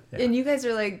 Yeah. And you guys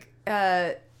are like,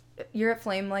 you're at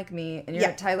Flame Like Me, and you're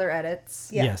at Tyler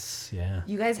Edits. Yeah. Yes. Yeah.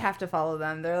 You guys have to follow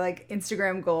them. They're like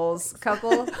Instagram goals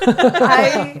couple.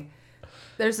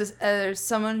 There's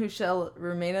someone who shall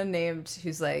remain unnamed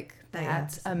who's like,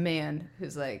 that's a man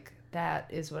who's like, that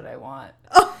is what I want.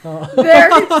 Their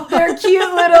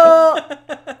cute little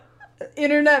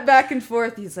internet back and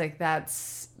forth. He's like,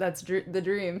 that's the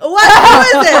dream.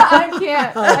 What is it? I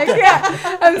can't.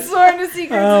 I'm sworn to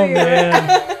secrecy. Oh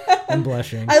man, I'm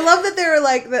blushing. I love that they were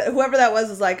like, whoever that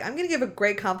was like, I'm gonna give a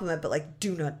great compliment, but like,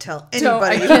 do not tell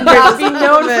anybody. I cannot be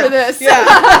known for this. Yeah.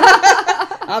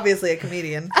 Obviously a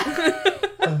comedian.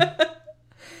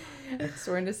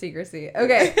 Sworn to secrecy.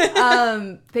 Okay.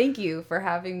 Thank you for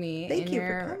having me in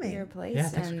your place. Yeah,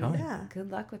 thanks for coming. Yeah.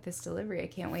 Good luck with this delivery. I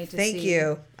can't wait to see. Thank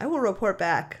you. I will report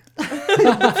back.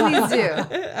 Please do.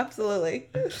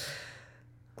 Absolutely.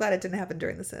 Glad it didn't happen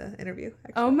during this interview.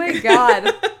 Actually. Oh my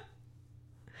God.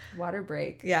 Water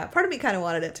break. Yeah, part of me kind of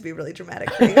wanted it to be really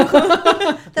dramatic for you.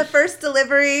 The first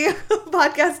delivery,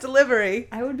 podcast delivery.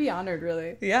 I would be honored,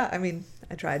 really. Yeah, I mean,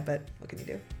 I tried, but what can you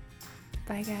do?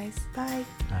 Bye, guys. Bye.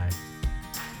 Bye.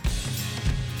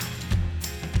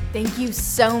 Thank you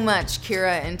so much,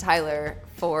 Kira and Tyler,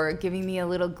 for giving me a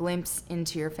little glimpse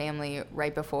into your family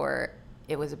right before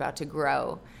it was about to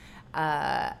grow.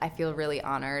 I feel really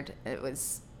honored. It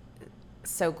was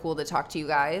so cool to talk to you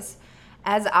guys.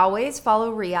 As always,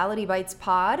 follow Reality Bites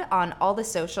Pod on all the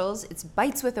socials. It's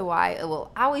Bites with a Y. It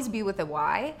will always be with a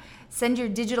Y. Send your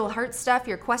digital heart stuff,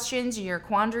 your questions, and your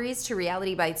quandaries to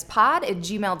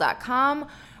realitybitespod@gmail.com.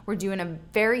 We're doing a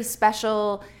very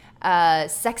special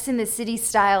Sex in the City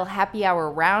style happy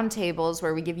hour roundtables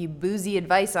where we give you boozy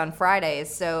advice on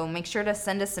Fridays. So make sure to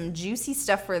send us some juicy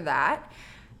stuff for that.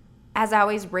 As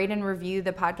always, rate and review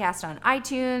the podcast on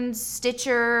iTunes,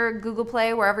 Stitcher, Google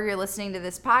Play, wherever you're listening to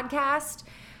this podcast.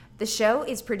 The show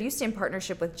is produced in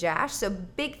partnership with JASH, so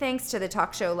big thanks to the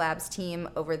Talk Show Labs team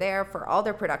over there for all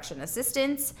their production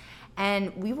assistance.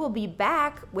 And we will be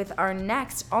back with our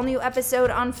next all-new episode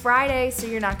on Friday, so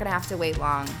you're not going to have to wait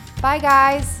long. Bye,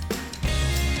 guys.